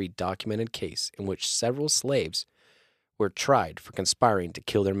 1773 documented case in which several slaves were tried for conspiring to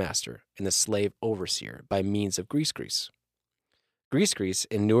kill their master and the slave overseer by means of grease. Grease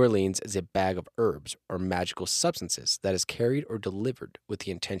in New Orleans is a bag of herbs or magical substances that is carried or delivered with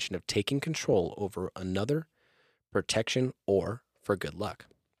the intention of taking control over another, protection, or for good luck.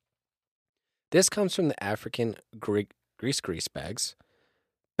 This comes from the African grease bags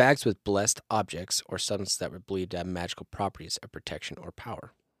with blessed objects or substances that were believed to have magical properties of protection or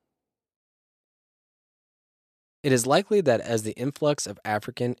power. It is likely that as the influx of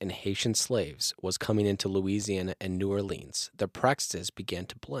African and Haitian slaves was coming into Louisiana and New Orleans, their practices began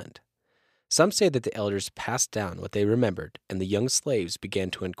to blend. Some say that the elders passed down what they remembered, and the young slaves began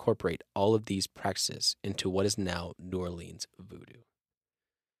to incorporate all of these practices into what is now New Orleans voodoo.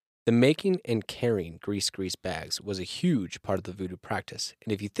 The making and carrying grease bags was a huge part of the voodoo practice,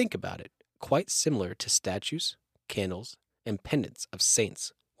 and if you think about it, quite similar to statues, candles, and pendants of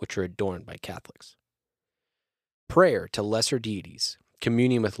saints, which are adorned by Catholics. Prayer to lesser deities,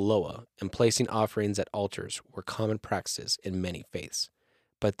 communion with Loa, and placing offerings at altars were common practices in many faiths,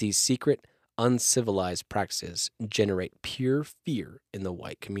 but these secret, uncivilized practices generate pure fear in the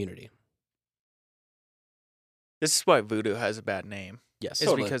white community. This is why voodoo has a bad name. Yes.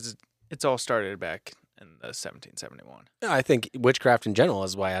 It's because it's all started back in the 1771. I think witchcraft in general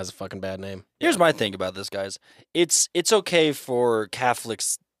is why it has a fucking bad name. Here's my thing about this, guys. It's okay for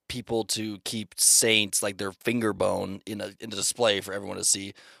Catholics people to keep saints like their finger bone in a display for everyone to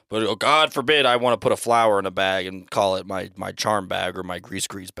see, but God forbid I want to put a flower in a bag and call it my charm bag or my grease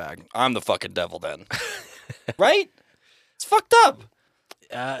bag. I'm the fucking devil then, right? It's fucked up.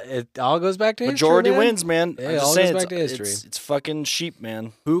 It all goes back to Majority history, man. wins, man. Yeah, I'm it just all saying, goes back to history. It's fucking sheep,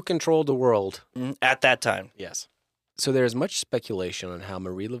 man. Who controlled the world? At that time. Yes. So there is much speculation on how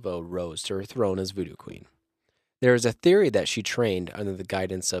Marie Laveau rose to her throne as voodoo queen. There is a theory that she trained under the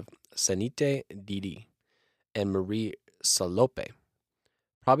guidance of Sanite Didi and Marie Salope.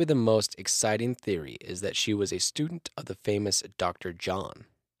 Probably the most exciting theory is that she was a student of the famous Dr. John.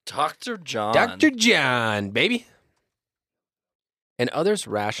 Dr. John. Dr. John, baby! And others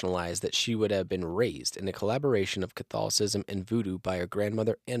rationalize that she would have been raised in a collaboration of Catholicism and voodoo by her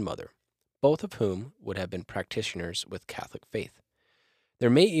grandmother and mother, both of whom would have been practitioners with Catholic faith. There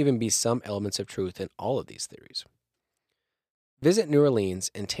may even be some elements of truth in all of these theories. Visit New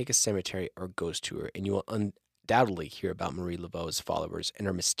Orleans and take a cemetery or ghost tour, and you will undoubtedly hear about Marie Laveau's followers and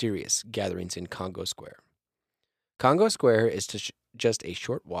her mysterious gatherings in Congo Square. Congo Square is just a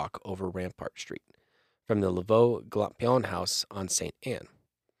short walk over Rampart Street from the Laveau Glampion House on St. Anne.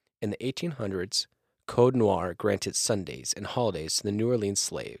 In the 1800s, Code Noir granted Sundays and holidays to the New Orleans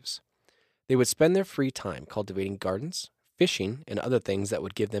slaves. They would spend their free time cultivating gardens, fishing, and other things that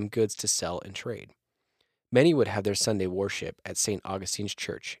would give them goods to sell and trade. Many would have their Sunday worship at St. Augustine's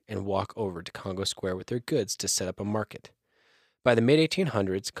Church and walk over to Congo Square with their goods to set up a market. By the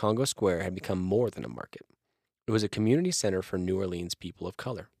mid-1800s, Congo Square had become more than a market. It was a community center for New Orleans people of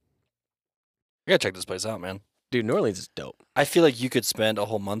color. I gotta check this place out, man. Dude, New Orleans is dope. I feel like you could spend a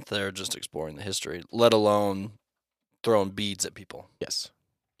whole month there just exploring the history, let alone throwing beads at people. Yes.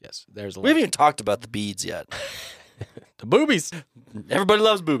 There's a lot. We haven't even talked about the beads yet. The boobies. Everybody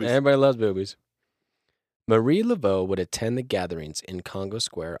loves boobies. Everybody loves boobies. Marie Laveau would attend the gatherings in Congo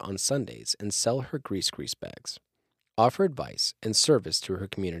Square on Sundays and sell her grease bags, offer advice and service to her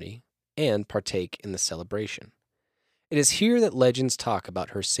community, and partake in the celebration. It is here that legends talk about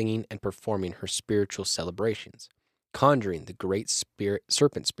her singing and performing her spiritual celebrations, conjuring the great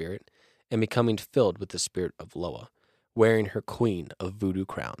serpent spirit, and becoming filled with the spirit of Loa, wearing her queen of voodoo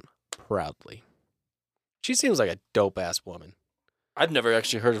crown proudly. She seems like a dope-ass woman. I've never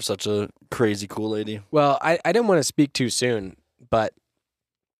actually heard of such a crazy cool lady. Well, I didn't want to speak too soon, but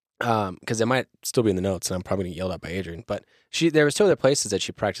because it might still be in the notes, and I'm probably going to get yelled at by Adrian, but there was two other places that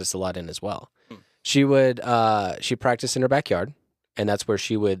she practiced a lot in as well. She practiced in her backyard, and that's where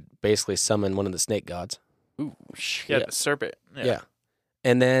she would basically summon one of the snake gods. Ooh, shit. Yeah, the serpent. Yeah.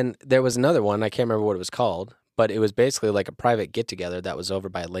 And then there was another one, I can't remember what it was called, but it was basically like a private get-together that was over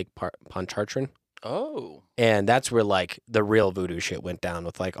by Lake Pontchartrain. Oh. And that's where like the real voodoo shit went down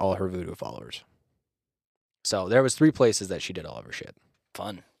with like all her voodoo followers. So there was 3 places that she did all of her shit.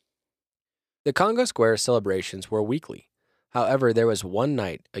 Fun. The Congo Square celebrations were weekly. However, there was one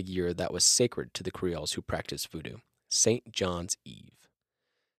night a year that was sacred to the Creoles who practiced voodoo, St. John's Eve.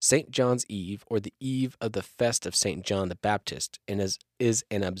 St. John's Eve, or the Eve of the Fest of St. John the Baptist, and is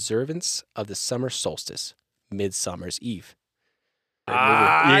an observance of the summer solstice, Midsummer's Eve. You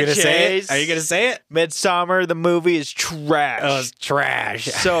gonna say it? Are you gonna say it? Midsummer, the movie is trash. Oh, it's trash.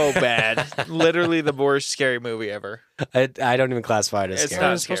 So bad. Literally the worst scary movie ever. I don't even classify it as It's scary.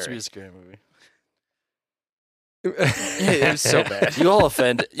 not It's supposed to scary. be a scary movie. It was so bad. You all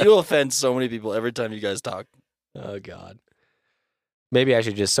offend so many people every time you guys talk. Oh, God. Maybe I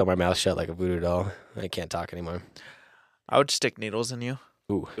should just sew my mouth shut like a voodoo doll. I can't talk anymore. I would stick needles in you.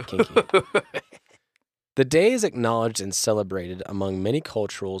 Ooh, kinky. The day is acknowledged and celebrated among many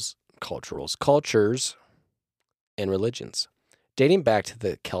cultures, and religions, dating back to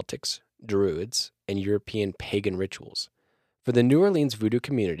the Celtics, Druids, and European pagan rituals. For the New Orleans voodoo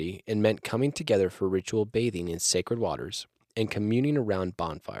community, it meant coming together for ritual bathing in sacred waters and communing around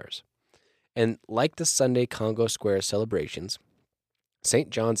bonfires. And like the Sunday Congo Square celebrations,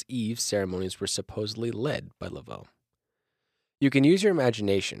 St. John's Eve ceremonies were supposedly led by Laveau. You can use your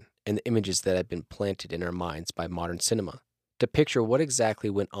imagination and the images that have been planted in our minds by modern cinema to picture what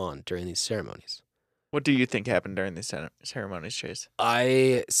exactly went on during these ceremonies. What do you think happened during these ceremonies, Chase?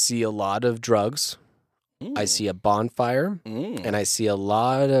 I see a lot of drugs. I see a bonfire, and I see a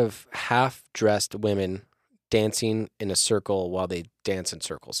lot of half-dressed women dancing in a circle while they dance in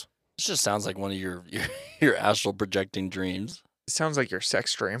circles. This just sounds like one of your astral projecting dreams. It sounds like your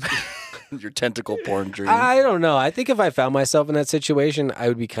sex dream. Your tentacle porn dream. I don't know. I think if I found myself in that situation, I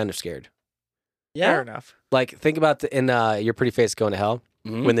would be kind of scared. Fair enough. Like, think about in Your Pretty Face Going to Hell,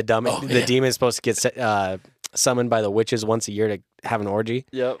 when the demon is supposed to get summoned by the witches once a year to have an orgy.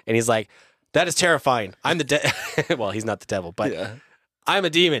 Yep. And he's like, that is terrifying. I'm the well, he's not the devil, but Yeah. I'm a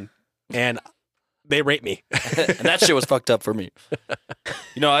demon, and they rape me. And that shit was fucked up for me.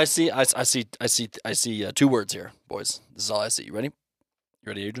 You know, I see 2 words here, boys. This is all I see. You ready? You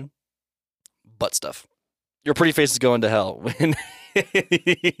ready, Adrian? Butt stuff. Your pretty face is going to hell when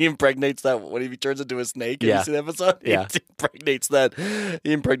he impregnates that. When he turns into a snake. Yeah. Have you seen the episode? Yeah. He impregnates that.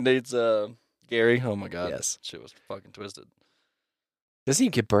 He impregnates Gary. Oh my god. Yes. Shit was fucking twisted. Doesn't he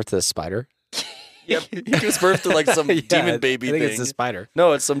give birth to a spider? Yep. He gives birth to like some Yeah, demon baby I think thing. it's a spider.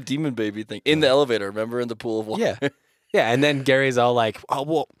 No, it's some demon baby thing in the elevator. Remember, in the pool of water. Yeah. Yeah, and then Gary's all like, oh,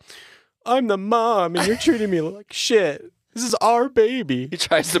 well, I'm the mom, and you're treating me like shit. This is our baby. He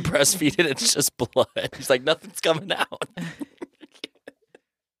tries to breastfeed it, and it's just blood. He's like, nothing's coming out.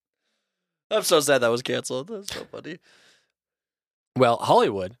 I'm so sad that was canceled. That's so funny. Well,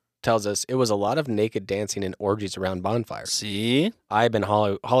 Hollywood tells us it was a lot of naked dancing and orgies around bonfires. See? I've been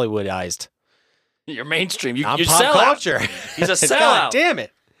Hollywoodized. You're mainstream. I'm You pop sell out. culture. He's a sellout. God damn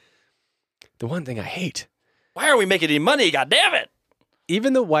it. The one thing I hate. Why are we making any money? God damn it.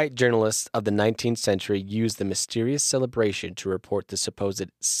 Even the white journalists of the 19th century used the mysterious celebration to report the supposed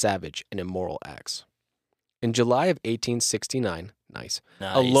savage and immoral acts. In July of 1869,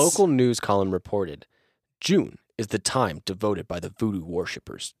 a local news column reported, June is the time devoted by the voodoo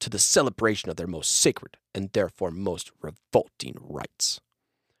worshippers to the celebration of their most sacred and therefore most revolting rites.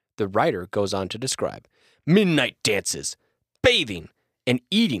 The writer goes on to describe midnight dances, bathing, and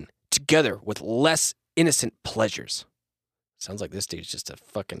eating together with less innocent pleasures. Sounds like this dude's just a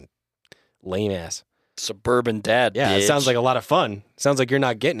fucking lame ass. Suburban dad. Yeah, it bitch. sounds like a lot of fun. Sounds like you're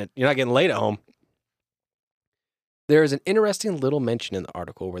not getting it. You're not getting laid at home. There is an interesting little mention in the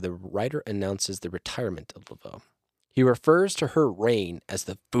article where the writer announces the retirement of Laveau. He refers to her reign as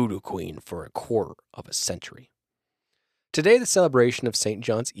the voodoo queen for a quarter of a century. Today, the celebration of St.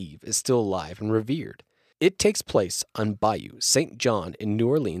 John's Eve is still alive and revered. It takes place on Bayou St. John in New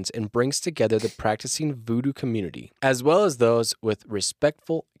Orleans and brings together the practicing voodoo community, as well as those with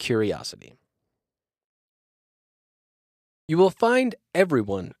respectful curiosity. You will find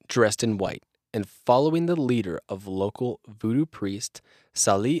everyone dressed in white and following the leader of local voodoo priest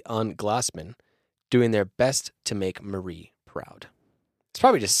Sally Ann Glassman, doing their best to make Marie proud. It's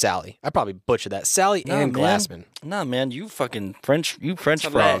probably just Sally. I probably butchered that. Sally Ann Glassman. Nah, man, you fucking French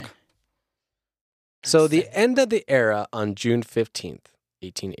frog. So the end of the era on June 15th,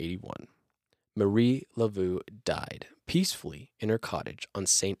 1881. Marie Laveau died peacefully in her cottage on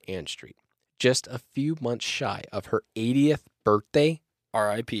St. Anne Street, just a few months shy of her 80th birthday.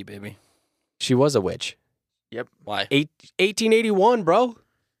 R.I.P., baby. She was a witch. Yep. Why? 1881, bro.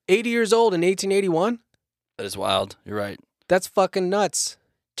 80 years old in 1881? That is wild. You're right. That's fucking nuts.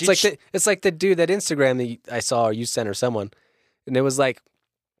 It's like the dude, that Instagram that I saw, or you sent or someone, and it was like,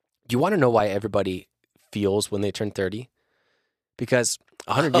 do you want to know why everybody feels when they turn 30? Because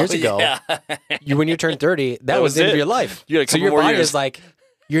 100 years ago, when you turned 30, that was the end of your life. You so your body is like,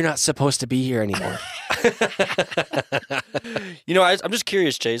 you're not supposed to be here anymore. I'm just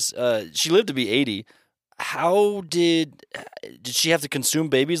curious, Chase. She lived to be 80. How did she have to consume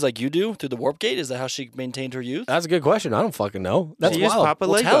babies like you do through the warp gate? Is that how she maintained her youth? That's a good question. I don't fucking know. That's She used wild. Papa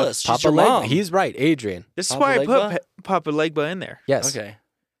Well, Legba. tell us. She's Papa your Legba. mom. He's right, Adrian. This is Papa why I Legba? put Papa Legba in there. Yes. Okay.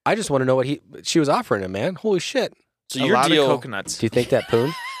 I just want to know what she was offering him, man. Holy shit. So A your lot deal. of coconuts. Do you think that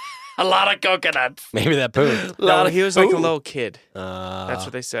poon? A lot of coconuts. Maybe that poon. No, he was like a little kid. That's That's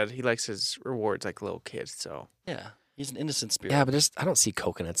what they said. He likes his rewards like a little kid. So Yeah. He's an innocent spirit. Yeah, but I don't see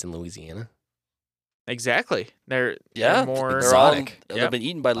coconuts in Louisiana. exactly, they're more They're all, exotic. they've been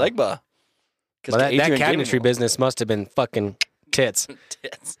eaten by Legba. Well, that cabinetry business must have been fucking tits.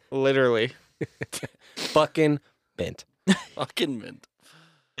 Tits. literally. Fucking bent. Fucking mint.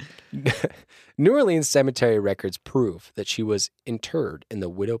 New Orleans cemetery records prove that she was interred in the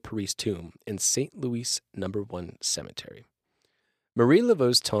Widow Paris tomb in St. Louis No. 1 Cemetery. Marie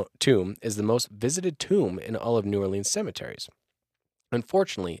Laveau's tomb is the most visited tomb in all of New Orleans cemeteries.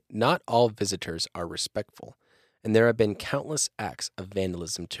 Unfortunately, not all visitors are respectful, and there have been countless acts of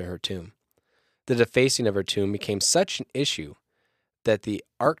vandalism to her tomb. The defacing of her tomb became such an issue that the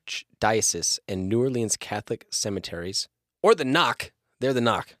Archdiocese and New Orleans Catholic cemeteries, or the NOC, they're the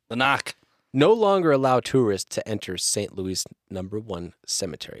NOC, The knock. no longer allow tourists to enter St. Louis No. 1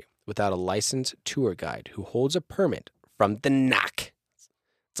 Cemetery without a licensed tour guide who holds a permit from the NOC.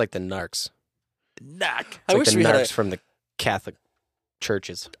 It's like the narcs. Knock. It's I like wish the we had narcs from the Catholic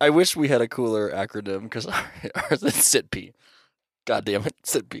churches. I wish we had a cooler acronym because ours is SITP. God damn it,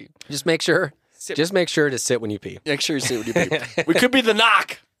 SITP. Just make sure to sit when you pee. Make sure you sit when you pee. We could be the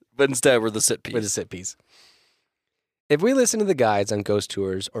knock, but instead we're the SITP. With the sit piece. If we listen to the guides on ghost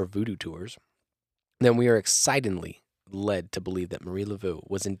tours or voodoo tours, then we are excitedly led to believe that Marie Laveau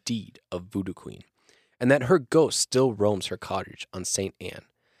was indeed a voodoo queen, and that her ghost still roams her cottage on St. Anne,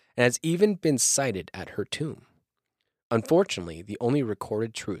 and has even been sighted at her tomb. Unfortunately, the only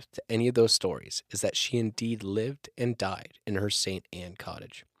recorded truth to any of those stories is that she indeed lived and died in her St. Anne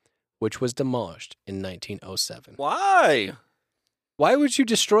cottage, which was demolished in 1907. Why? Why would you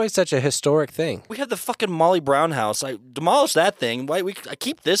destroy such a historic thing? We have the fucking Molly Brown house. I demolished that thing. I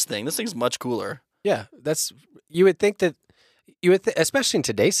keep this thing. This thing's much cooler. Yeah, you would think that, especially in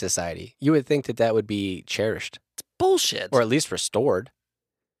today's society, you would think that that would be cherished It's bullshit. or at least restored.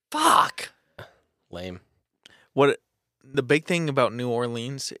 Fuck. Lame. What the big thing about New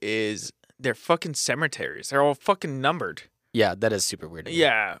Orleans is they're fucking cemeteries. They're all fucking numbered. Yeah, that is super weird. to me.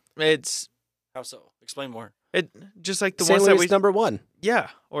 Yeah, it's How so? Explain more. just like the St. ones that Louis we number 1. yeah,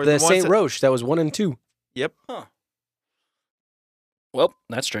 or The ones St. that- Roche, that was 1 and 2. Yep, Well,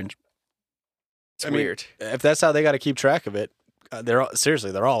 that's strange. it's I mean, weird. If that's how they got to keep track of it, they're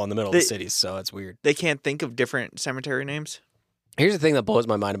all in the middle of the They- cities, so it's weird. They can't think of different cemetery names. Here's the thing that blows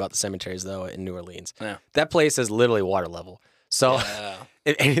my mind about the cemeteries, though, in New Orleans. Yeah. That place is literally water level. So Yeah.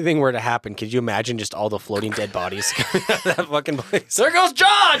 if anything were to happen, could you imagine just all the floating dead bodies coming out of that fucking place? There goes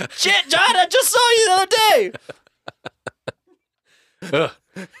John. Shit, John, I just saw you the other day.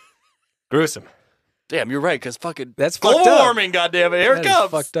 Ugh. Gruesome. Damn, you're right, because fucking That's fucked global up. warming, goddammit. Here it That is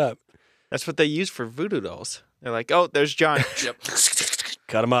comes. fucked up. That's what they use for voodoo dolls. They're like, oh, there's John. Yep.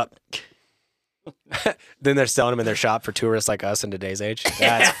 Cut them up. Then they're selling them in their shop for tourists like us in today's age.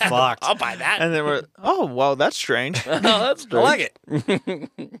 That's fucked. I'll buy that. And then we're, oh, well, that's strange. Oh, that's I like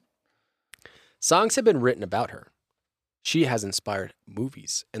it. Songs have been written about her. She has inspired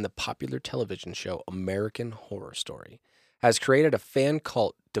movies, and the popular television show American Horror Story has created a fan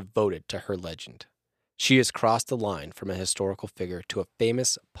cult devoted to her legend. She has crossed the line from a historical figure to a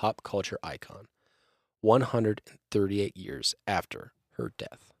famous pop culture icon 138 years after her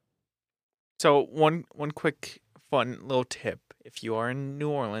death. So one quick fun little tip: if you are in New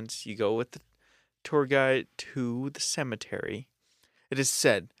Orleans, you go with tour guide to the cemetery. It is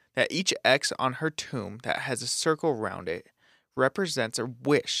said that each X on her tomb that has a circle around it represents a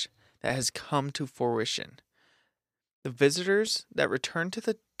wish that has come to fruition. The visitors that return to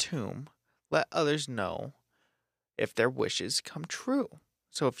the tomb let others know if their wishes come true.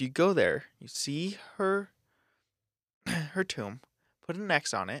 So if you go there, you see her tomb, put an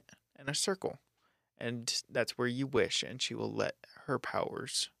X on it and a circle. And that's where you wish, and she will let her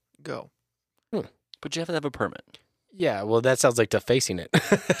powers go. But you have to have a permit. Yeah, well, that sounds like defacing it.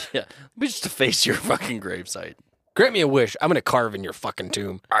 Yeah. Maybe just deface your fucking gravesite. Grant me a wish. I'm going to carve in your fucking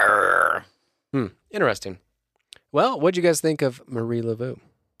tomb. Arr. Interesting. Well, what'd you guys think of Marie Laveau?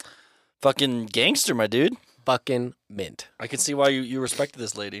 Fucking gangster, my dude. Fucking mint. I can see why you respected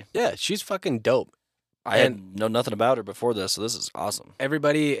this lady. Yeah, she's fucking dope. I had known nothing about her before this, so this is awesome.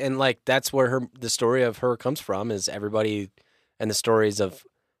 Everybody, and like that's where the story of her comes from, is everybody and the stories of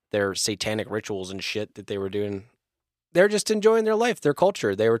their satanic rituals and shit that they were doing. They're just enjoying their life, their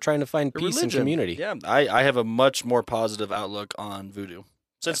culture. They were trying to find peace and community. Yeah, I have a much more positive outlook on voodoo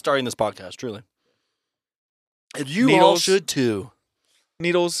since starting this podcast, truly. And you all should too.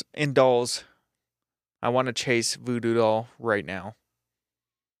 Needles and dolls. I want to chase voodoo doll right now.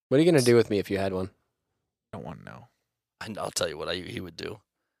 What are you going to do with me if you had one? I don't want to know. And I'll tell you what he would do.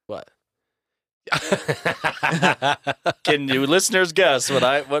 What? Can you listeners guess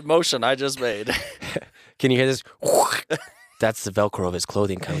what motion I just made? Can you hear this? That's the Velcro of his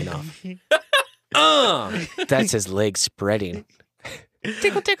clothing coming off. That's his legs spreading.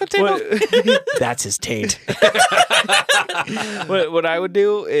 Tickle, tickle, tickle. That's his taint. What I would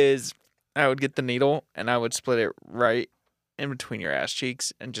do is I would get the needle and I would split it right in between your ass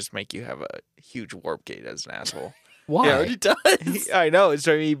cheeks and just make you have a huge warp gate as an asshole. Why? He already does. I know. It's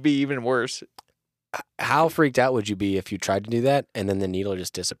going to be even worse. How freaked out would you be if you tried to do that and then the needle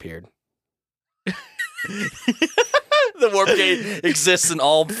just disappeared? The warp gate exists in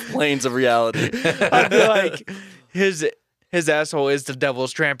all planes of reality. I'd be like, his asshole is the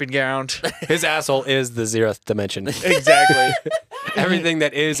devil's tramping ground. His asshole is the 0th dimension. Exactly. Everything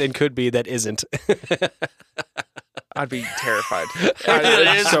that is and could be that isn't. I'd be terrified. It I'd be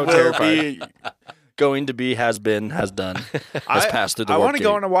is, so will terrified. be, going to be, has been, has done, has passed through the I warp want to gate.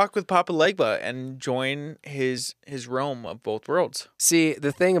 go on a walk with Papa Legba and join his realm of both worlds. See,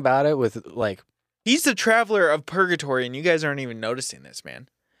 the thing about it with like... He's the traveler of purgatory, and you guys aren't even noticing this, man.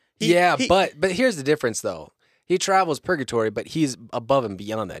 But here's the difference, though. He travels purgatory, but he's above and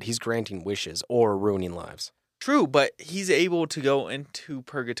beyond that. He's granting wishes or ruining lives. True, but he's able to go into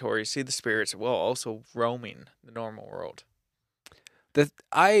purgatory, see the spirits, while also roaming the normal world.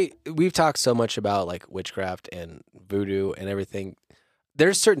 We've talked so much about like witchcraft and voodoo and everything.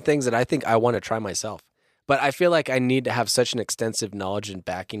 There's certain things that I think I want to try myself, but I feel like I need to have such an extensive knowledge and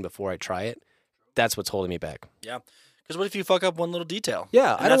backing before I try it. That's what's holding me back. Yeah. Because what if you fuck up one little detail?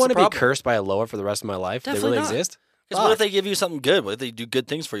 Yeah, And I don't want to be problem. cursed by a loa for the rest of my life. Definitely they really not. exist. Because what if they give you something good? What if they do good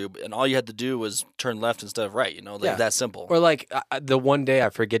things for you, and all you had to do was turn left instead of right? You know, like that simple. Or like the one day I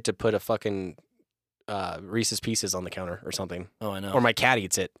forget to put a fucking Reese's Pieces on the counter or something. Oh, I know. Or my cat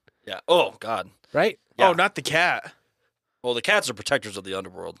eats it. Yeah. Oh, God. Right? Yeah. Oh, not the cat. Well, the cats are protectors of the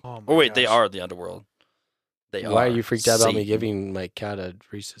underworld. Oh, or wait, they gosh. are the underworld. They are. Why are you freaked out about me Satan. giving my cat a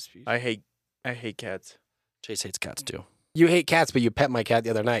Reese's Pieces? I hate cats. Chase hates cats too. You hate cats, but you pet my cat the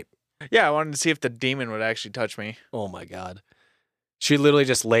other night. Yeah, I wanted to see if the demon would actually touch me. Oh my God. She literally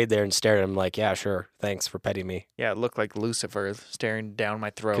just laid there and stared at him like, yeah, sure. Thanks for petting me. Yeah, it looked like Lucifer staring down my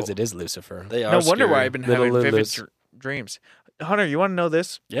throat. Because it is Lucifer. They are No wonder why scary. I've been Little having vivid Lulus. dreams. Hunter, you want to know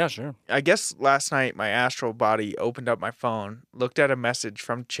this? Yeah, sure. I guess last night my astral body opened up my phone, looked at a message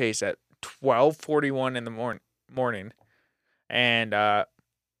from Chase at 12:41 in the morning, and I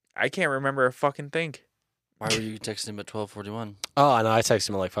can't remember a fucking thing. Why were you texting him at 12:41? Oh, no, I texted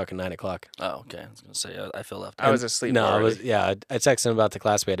him at like fucking 9 o'clock. Oh, okay. I was gonna say I feel left. I was asleep. No, already. I texted him about the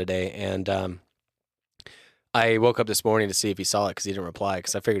class we had today, and I woke up this morning to see if he saw it because he didn't reply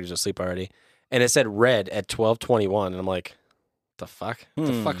because I figured he was asleep already. And it said read at 12:21, and I'm like, the fuck? What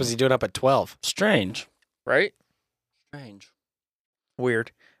the fuck was he doing up at 12? Strange. Right? Strange.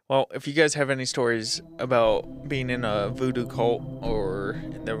 Weird. Well, if you guys have any stories about being in a voodoo cult or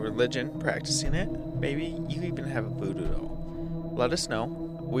in the religion, practicing it, maybe you even have a voodoo doll, let us know.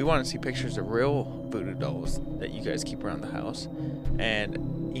 We want to see pictures of real voodoo dolls that you guys keep around the house.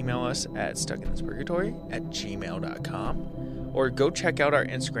 And email us at stuckinthispurgatory@gmail.com. Or go check out our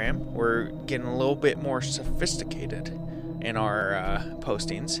Instagram. We're getting a little bit more sophisticated in our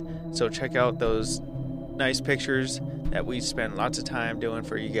postings. So check out those nice pictures that we spend lots of time doing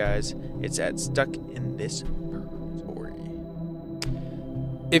for you guys. It's at Stuck in This Purgatory.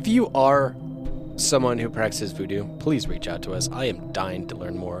 If you are someone who practices voodoo, please reach out to us. I am dying to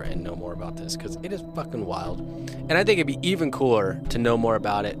learn more and know more about this because it is fucking wild. And I think it'd be even cooler to know more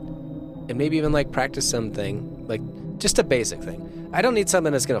about it and maybe even like practice something, like just a basic thing. I don't need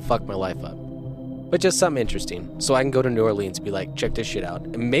something that's going to fuck my life up, but just something interesting so I can go to New Orleans and be like, check this shit out.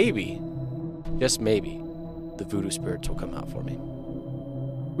 And maybe, just maybe, the voodoo spirits will come out for me.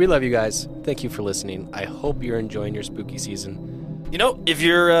 We love you guys. Thank you for listening. I hope you're enjoying your spooky season. You know, if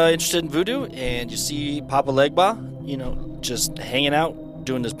you're interested in voodoo and you see Papa Legba, you know, just hanging out,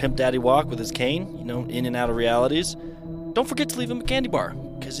 doing this pimp daddy walk with his cane, you know, in and out of realities, don't forget to leave him a candy bar.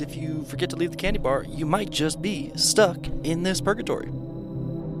 Because if you forget to leave the candy bar, you might just be stuck in this purgatory.